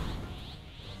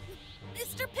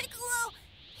 Mr. Piccolo!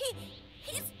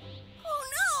 He's... Oh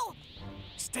no!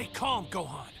 Stay calm,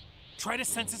 Gohan. Try to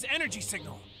sense his energy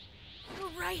signal. You're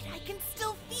right, I can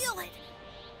still feel it.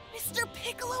 Mr.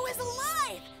 Piccolo is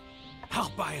alive!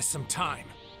 I'll buy us some time.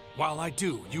 While I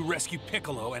do, you rescue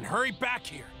Piccolo and hurry back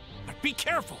here. But be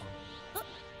careful.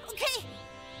 Okay.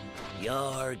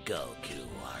 You're Goku,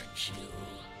 aren't you?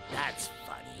 That's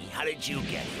funny. How did you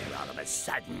get here all of a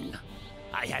sudden?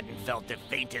 I hadn't felt the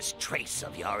faintest trace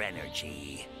of your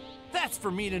energy. That's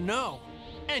for me to know,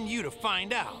 and you to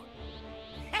find out.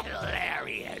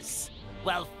 Hilarious.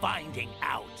 Well, finding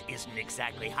out isn't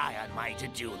exactly high on my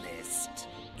to-do list.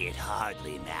 It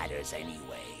hardly matters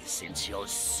anyway, since you'll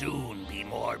soon be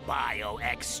more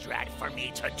bio-extract for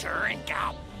me to drink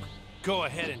up. Go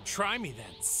ahead and try me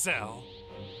then, Cell.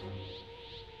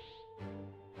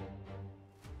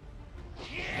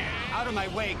 Out of my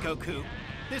way, Goku.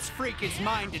 This freak is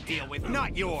mine to deal with,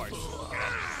 not yours.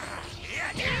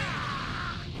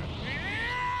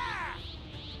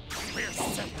 We're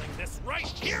settling this right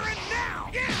here and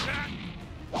now!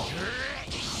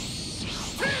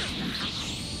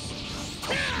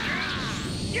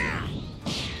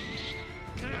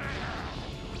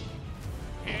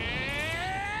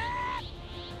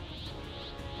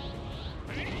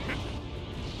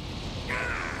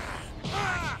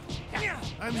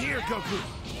 I'm here, Goku.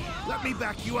 Let me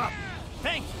back you up.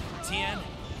 Thank you, Tien.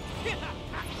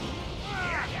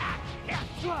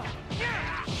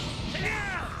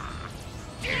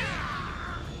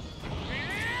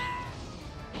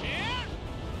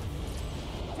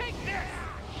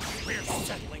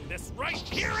 settling this right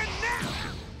here and now!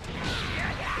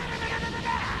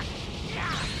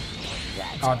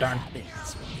 Oh, darn.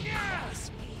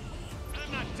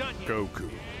 I'm not done yet. Goku,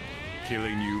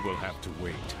 killing you will have to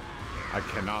wait. I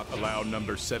cannot allow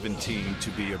number 17 to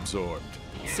be absorbed.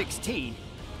 16?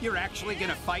 You're actually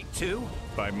gonna fight too?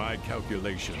 By my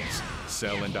calculations,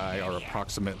 Cell and I are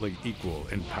approximately equal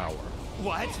in power.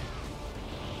 What?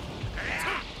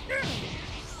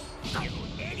 You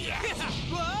idiot!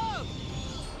 Whoa!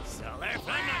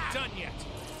 I'm not done yet.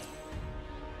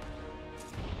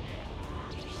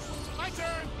 My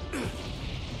turn!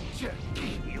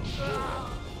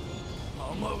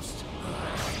 Almost.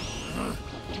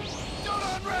 Don't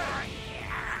unread!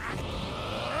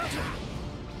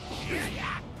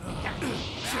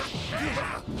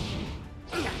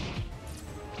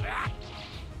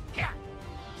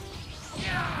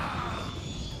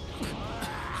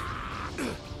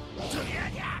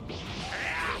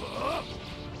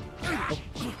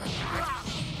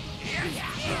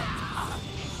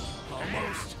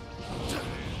 Almost.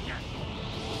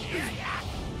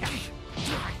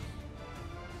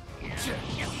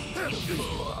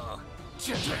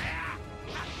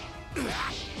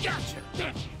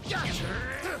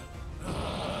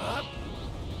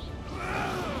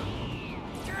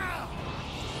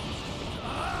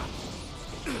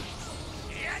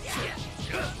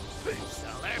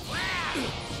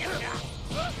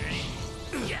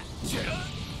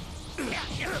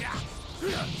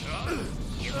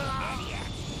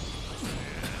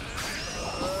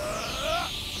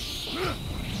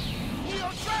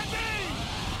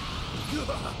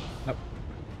 Nope.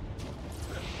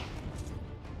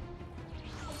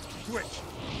 Switch.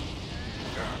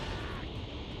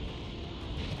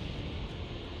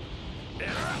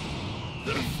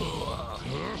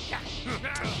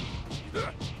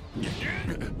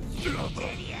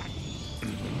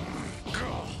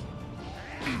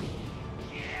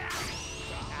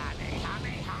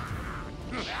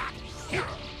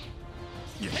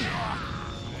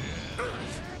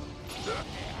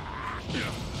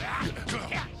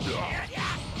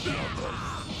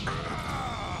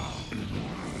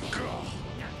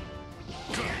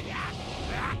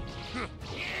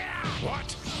 What?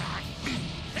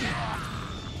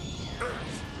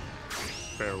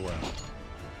 Farewell.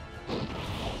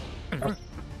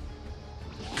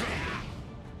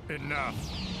 Enough.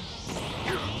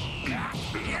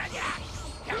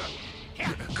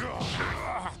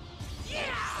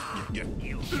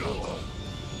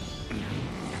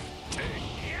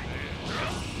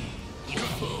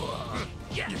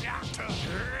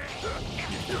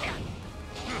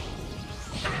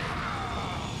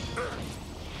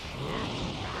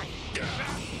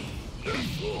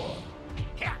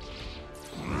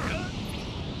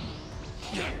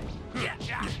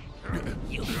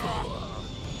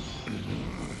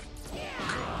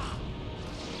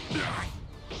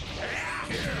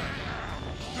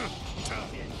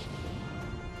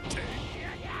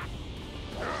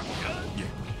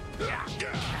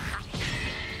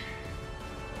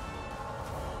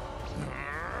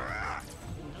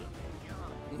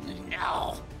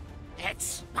 No,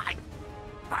 it's my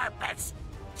purpose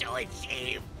to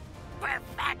achieve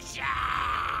perfection!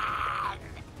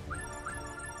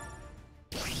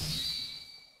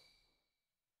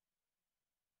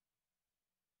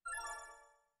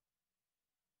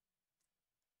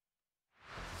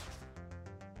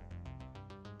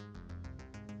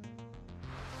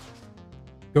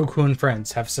 Goku and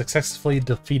friends have successfully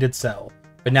defeated Cell,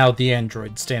 but now the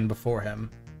androids stand before him.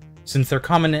 Since their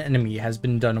common enemy has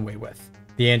been done away with,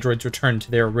 the androids return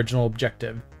to their original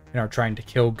objective and are trying to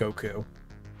kill Goku.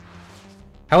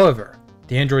 However,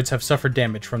 the androids have suffered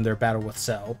damage from their battle with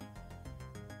Cell.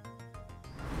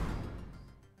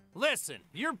 Listen,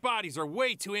 your bodies are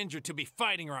way too injured to be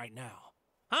fighting right now.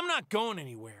 I'm not going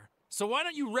anywhere, so why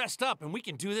don't you rest up and we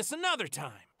can do this another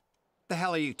time? The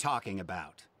hell are you talking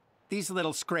about? These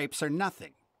little scrapes are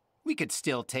nothing. We could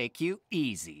still take you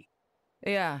easy.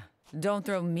 Yeah, don't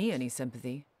throw me any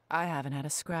sympathy. I haven't had a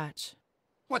scratch.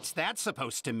 What's that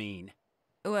supposed to mean?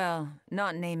 Well,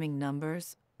 not naming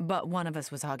numbers, but one of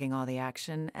us was hogging all the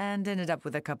action and ended up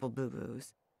with a couple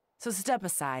boo-boos. So step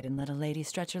aside and let a lady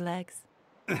stretch her legs.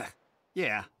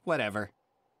 Yeah, whatever.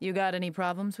 You got any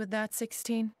problems with that,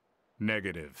 16?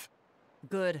 Negative.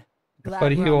 Good. Glad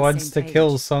But he we're on the wants to same page.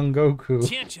 kill Son Goku.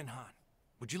 Tianchen-Han,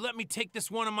 would you let me take this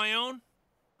one on my own?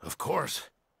 Of course.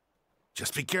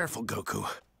 Just be careful, Goku.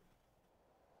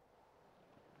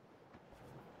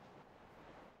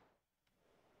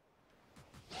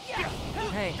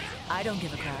 Hey, I don't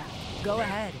give a crap. Go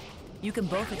ahead. You can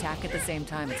both attack at the same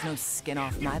time. It's no skin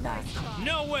off my back.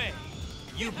 No way!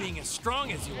 You being as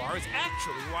strong as you are is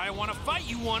actually why I want to fight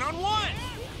you one-on-one.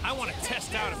 I want to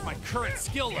test out if my current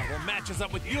skill level matches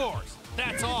up with yours.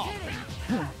 That's all.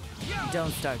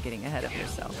 Don't start getting ahead of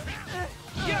yourself.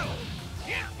 Yo!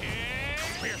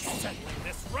 We're settling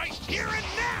this right here and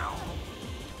now!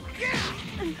 Yeah!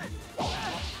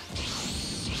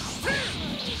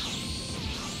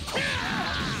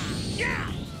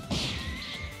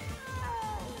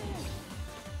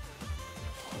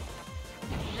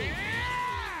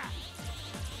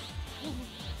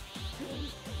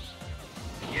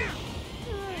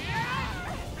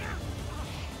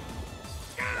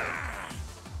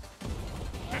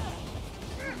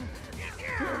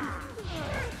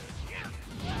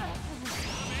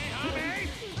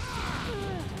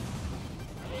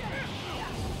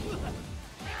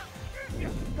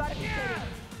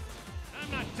 I'm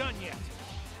not done yet.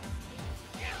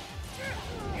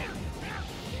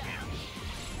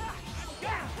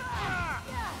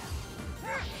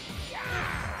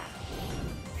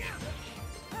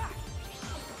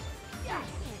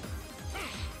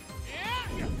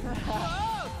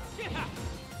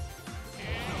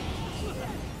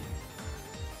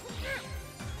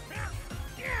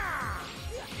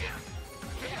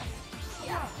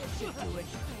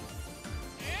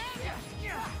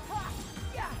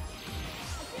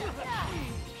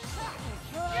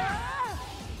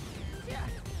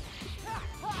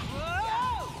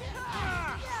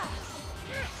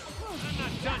 I'm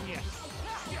not done yet.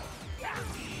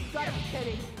 Gotta be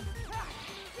kidding.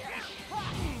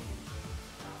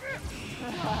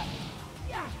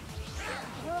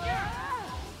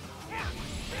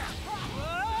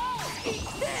 Eat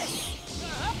this!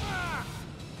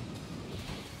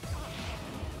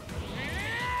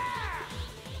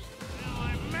 Now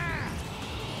I'm mad.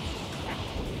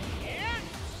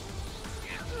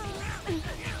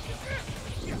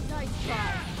 Nice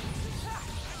try.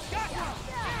 Gotta be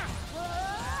kidding.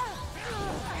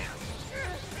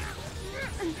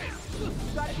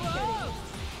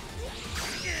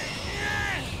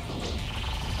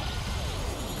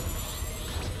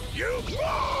 You!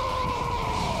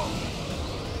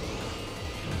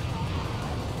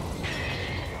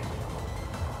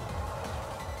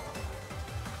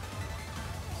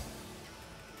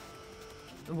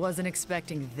 Wasn't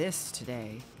expecting this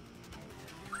today.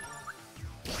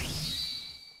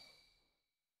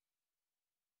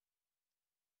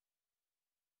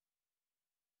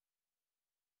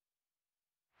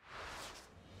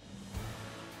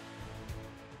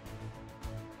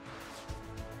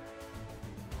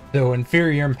 Though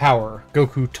inferior in power,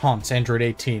 Goku taunts Android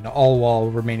 18, all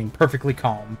while remaining perfectly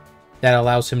calm. That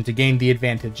allows him to gain the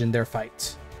advantage in their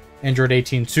fights. Android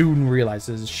 18 soon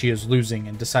realizes she is losing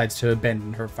and decides to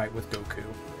abandon her fight with Goku.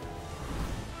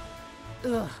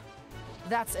 Ugh,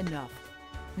 that's enough.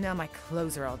 Now my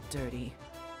clothes are all dirty.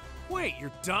 Wait,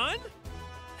 you're done?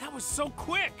 That was so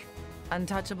quick!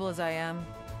 Untouchable as I am,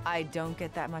 I don't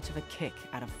get that much of a kick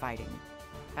out of fighting.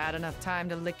 Had enough time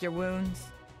to lick your wounds?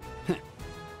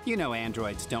 You know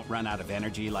androids don't run out of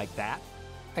energy like that.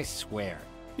 I swear,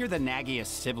 you're the naggiest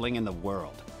sibling in the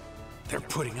world. They're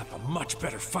putting up a much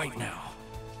better fight now.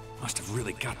 Must have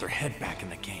really got their head back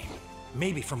in the game.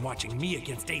 Maybe from watching me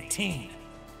against 18.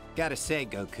 Gotta say,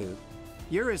 Goku,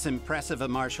 you're as impressive a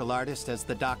martial artist as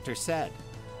the doctor said.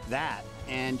 That,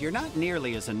 and you're not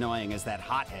nearly as annoying as that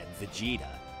hothead Vegeta.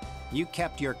 You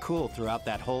kept your cool throughout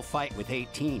that whole fight with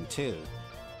 18, too.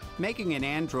 Making an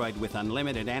android with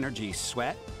unlimited energy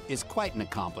sweat is quite an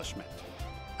accomplishment.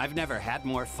 I've never had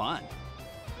more fun.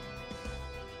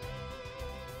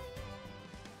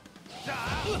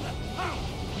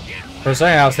 For a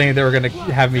second, I was thinking they were going to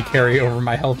have me carry over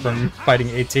my health from fighting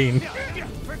 18.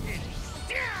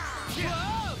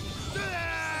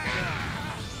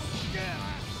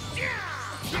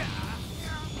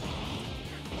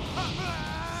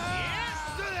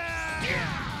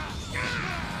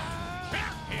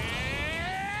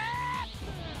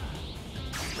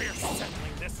 We're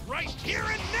settling this right here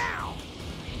and now!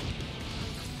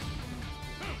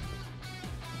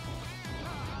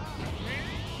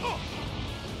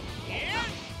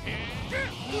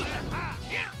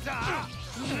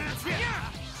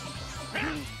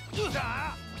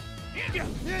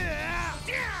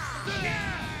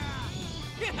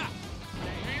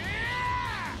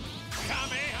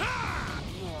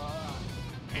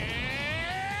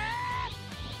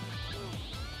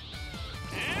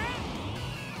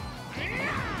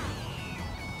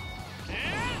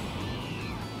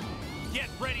 Get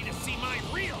ready to see my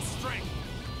real strength!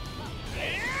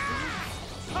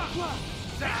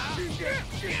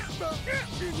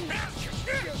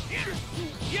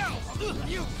 Yo!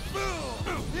 You fool!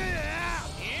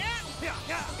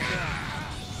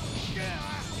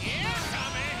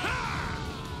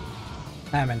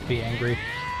 I meant to be angry.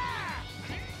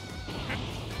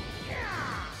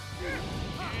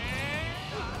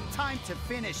 Time to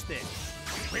finish this.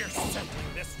 We're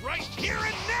settling this right here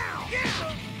and now!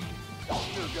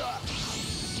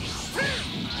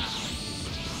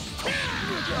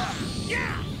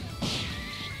 Yeah!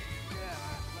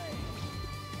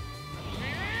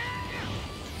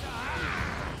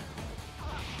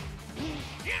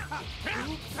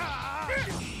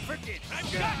 Forget,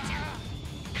 I've got you!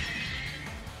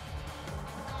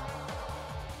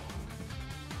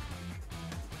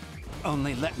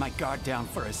 Only let my guard down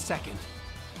for a second,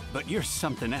 but you're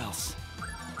something else.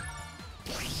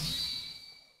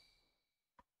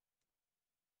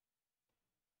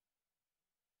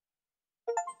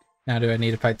 Now do I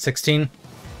need to fight 16?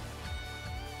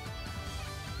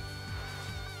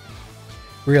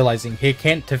 Realizing he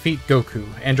can't defeat Goku,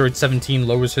 Android 17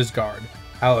 lowers his guard.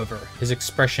 However, his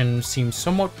expression seems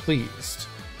somewhat pleased.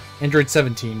 Android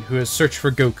 17, who has searched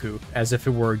for Goku as if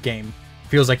it were a game,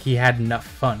 feels like he had enough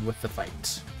fun with the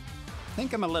fight.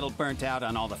 Think I'm a little burnt out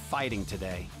on all the fighting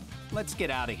today. Let's get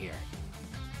out of here.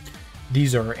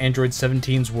 These are Android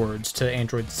 17's words to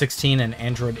Android 16 and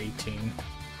Android 18.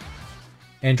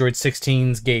 Android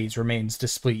 16's gaze remains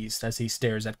displeased as he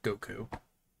stares at Goku.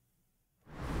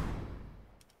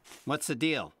 What's the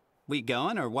deal? We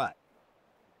going or what?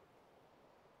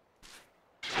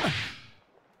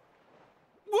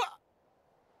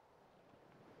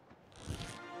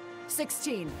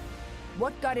 16.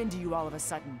 What got into you all of a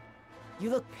sudden? You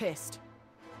look pissed.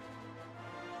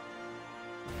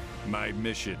 My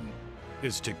mission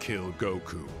is to kill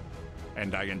Goku,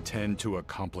 and I intend to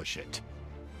accomplish it.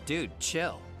 Dude,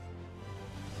 chill.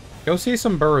 Go see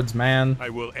some birds, man. I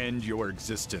will end your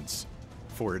existence,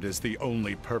 for it is the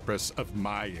only purpose of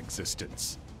my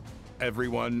existence.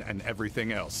 Everyone and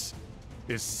everything else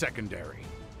is secondary.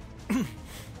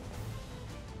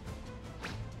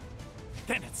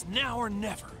 Then it's now or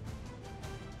never.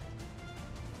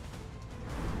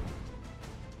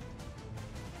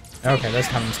 Okay, this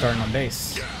time I'm starting on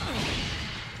base.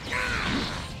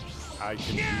 I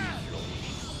can use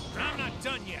I'm not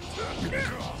done yet.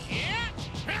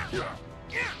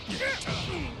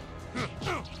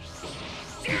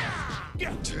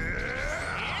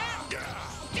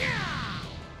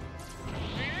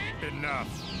 enough.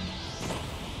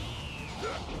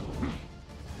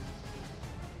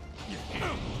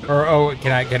 Or oh,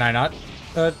 can I not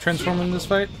transform in this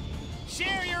fight?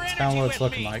 Share your That's kind of what it's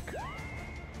looking me. like.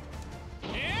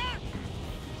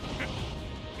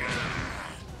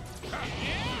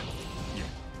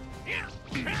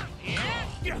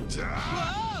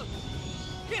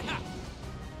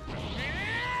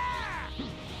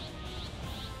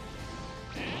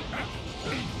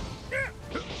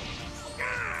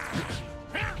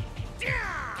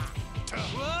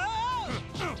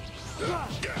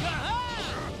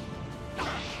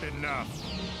 Enough.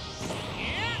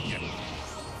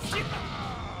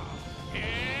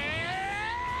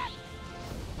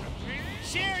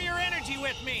 Share your energy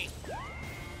with me.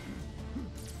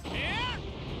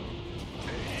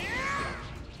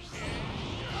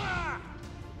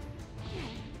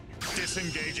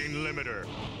 Disengaging limiter.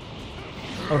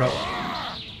 Oh no.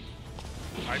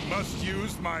 I must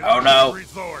use my Oh, no. last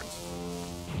resort.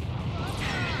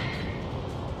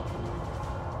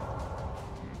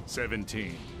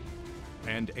 "17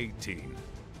 and 18.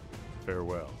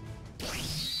 Farewell."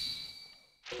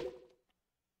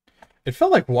 It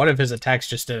felt like one of his attacks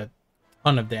just did a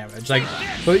ton of damage, like,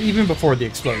 but even before the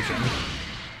explosion.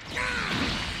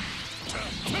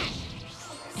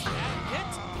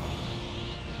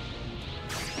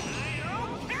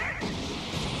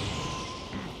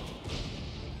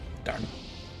 Darn.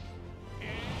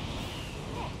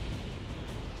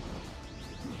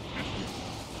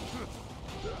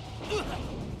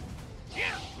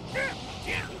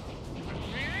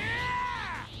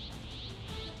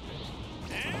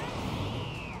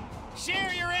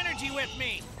 Share your energy with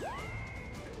me.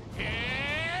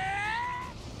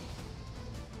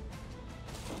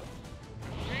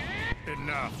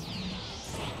 Enough.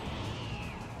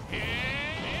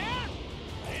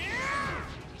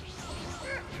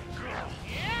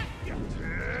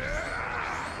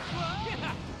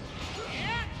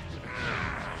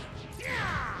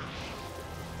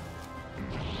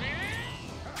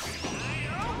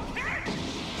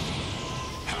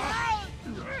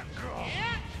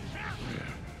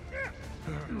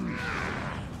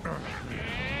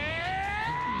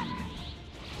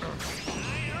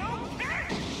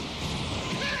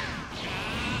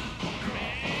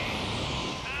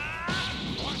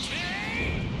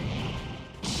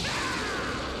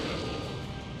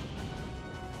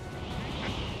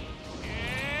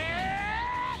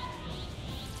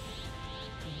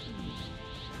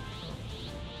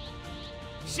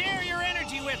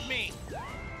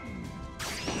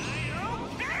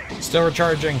 Still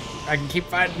recharging. I can keep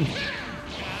fighting.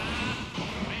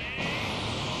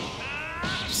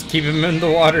 Just keep him in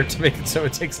the water to make it so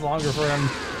it takes longer for him.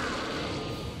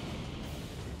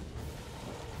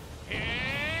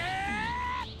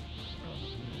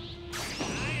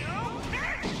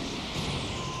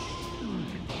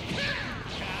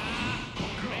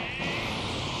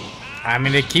 I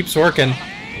mean, it keeps working.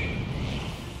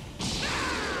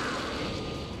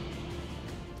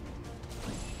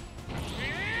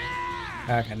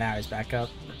 Okay, now he's back up.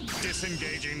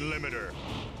 Disengaging limiter.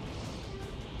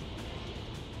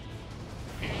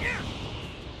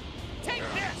 Take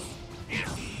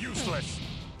this! Useless.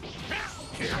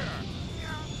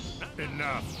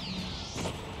 Enough.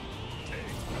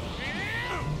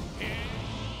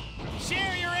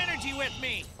 Share your energy with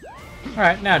me!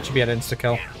 Alright, now it should be at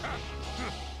insta-kill.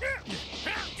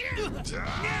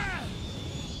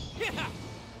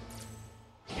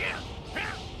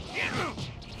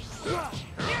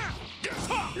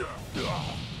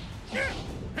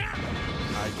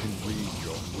 I can read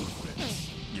your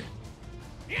movements.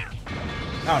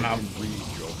 Oh no. I can read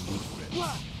your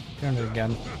movements. Doing it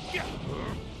again.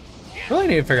 Really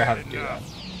need to figure out how to do that.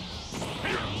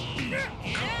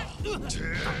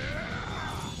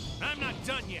 I'm not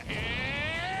done yet.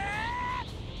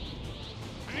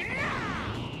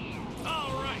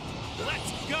 All right,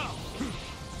 let's go.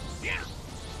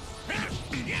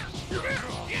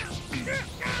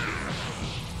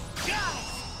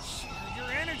 Guys, share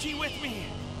your energy with me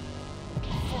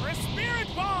for a spirit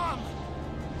bomb.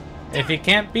 If you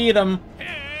can't beat him,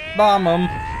 bomb him.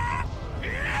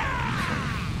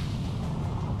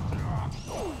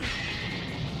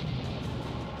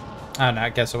 Oh no, I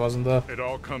guess it wasn't the It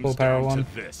all comes full power down one.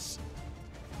 to this.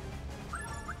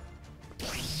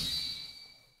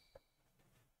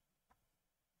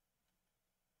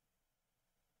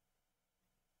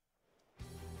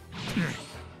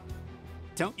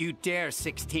 Don't you dare,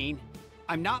 16.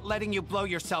 I'm not letting you blow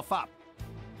yourself up.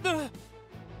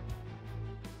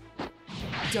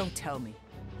 Don't tell me.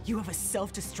 You have a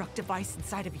self-destruct device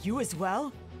inside of you as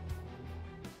well?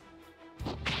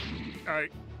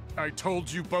 I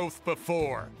told you both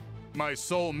before. My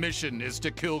sole mission is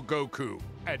to kill Goku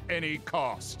at any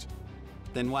cost.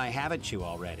 Then why haven't you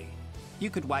already? You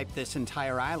could wipe this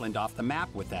entire island off the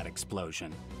map with that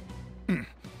explosion.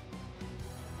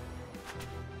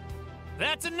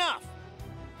 That's enough.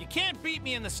 You can't beat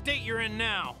me in the state you're in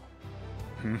now.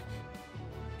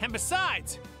 And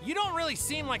besides, you don't really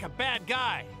seem like a bad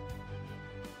guy.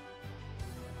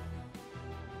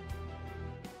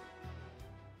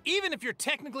 Even if you're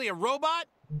technically a robot,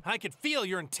 I could feel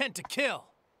your intent to kill.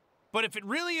 But if it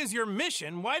really is your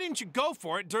mission, why didn't you go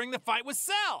for it during the fight with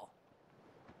Cell?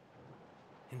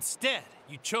 Instead,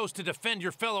 you chose to defend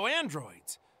your fellow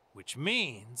androids, which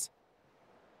means...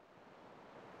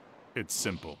 It's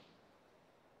simple.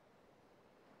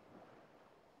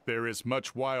 There is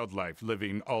much wildlife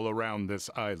living all around this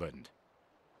island.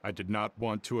 I did not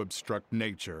want to obstruct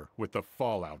nature with the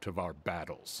fallout of our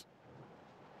battles.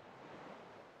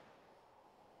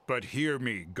 But hear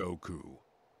me, Goku.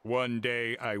 One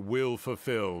day I will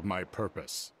fulfill my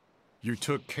purpose. You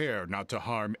took care not to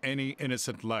harm any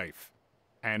innocent life,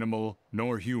 animal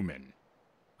nor human.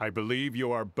 I believe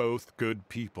you are both good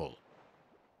people.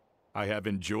 I have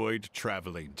enjoyed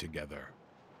traveling together.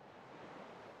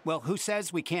 Well, who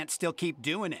says we can't still keep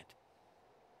doing it?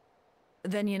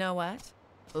 Then you know what?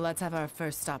 Let's have our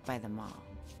first stop by the mall.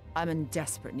 I'm in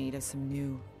desperate need of some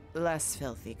new, less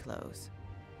filthy clothes.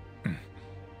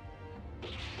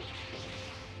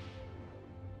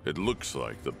 It looks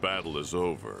like the battle is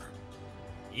over.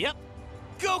 Yep.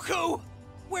 Goku!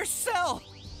 Where's Cell?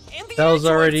 And the Cell's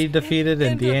already androids? defeated,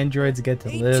 and the androids get to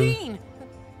live. 18.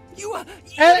 You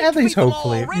At least defeat them all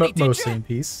hopefully, already, did mostly ya? in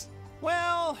peace.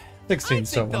 Well, 16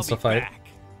 still wants to fight.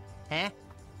 Huh?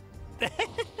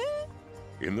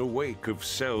 In the wake of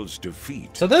Cell's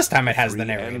defeat, So this time it has the three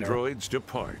narrator. androids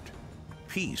depart.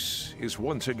 Peace is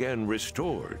once again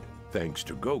restored, thanks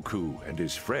to Goku and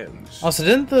his friends. Also,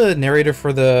 didn't the narrator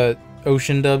for the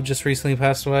Ocean dub just recently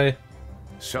pass away?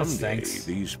 Someday,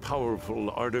 these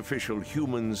powerful artificial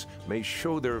humans may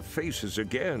show their faces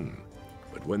again.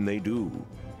 But when they do,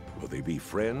 will they be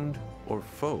friend or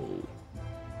foe?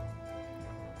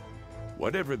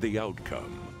 Whatever the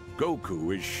outcome,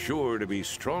 Goku is sure to be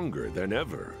stronger than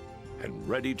ever and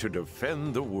ready to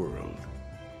defend the world.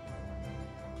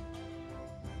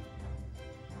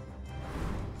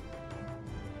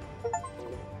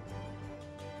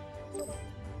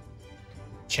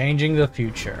 Changing the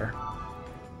future.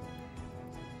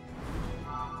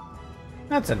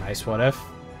 That's a nice what if.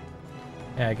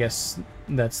 Yeah, I guess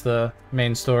that's the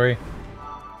main story.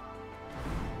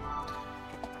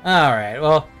 Alright,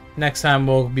 well, next time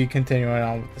we'll be continuing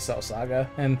on with the Cell Saga,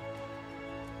 and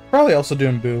probably also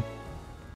doing Boo.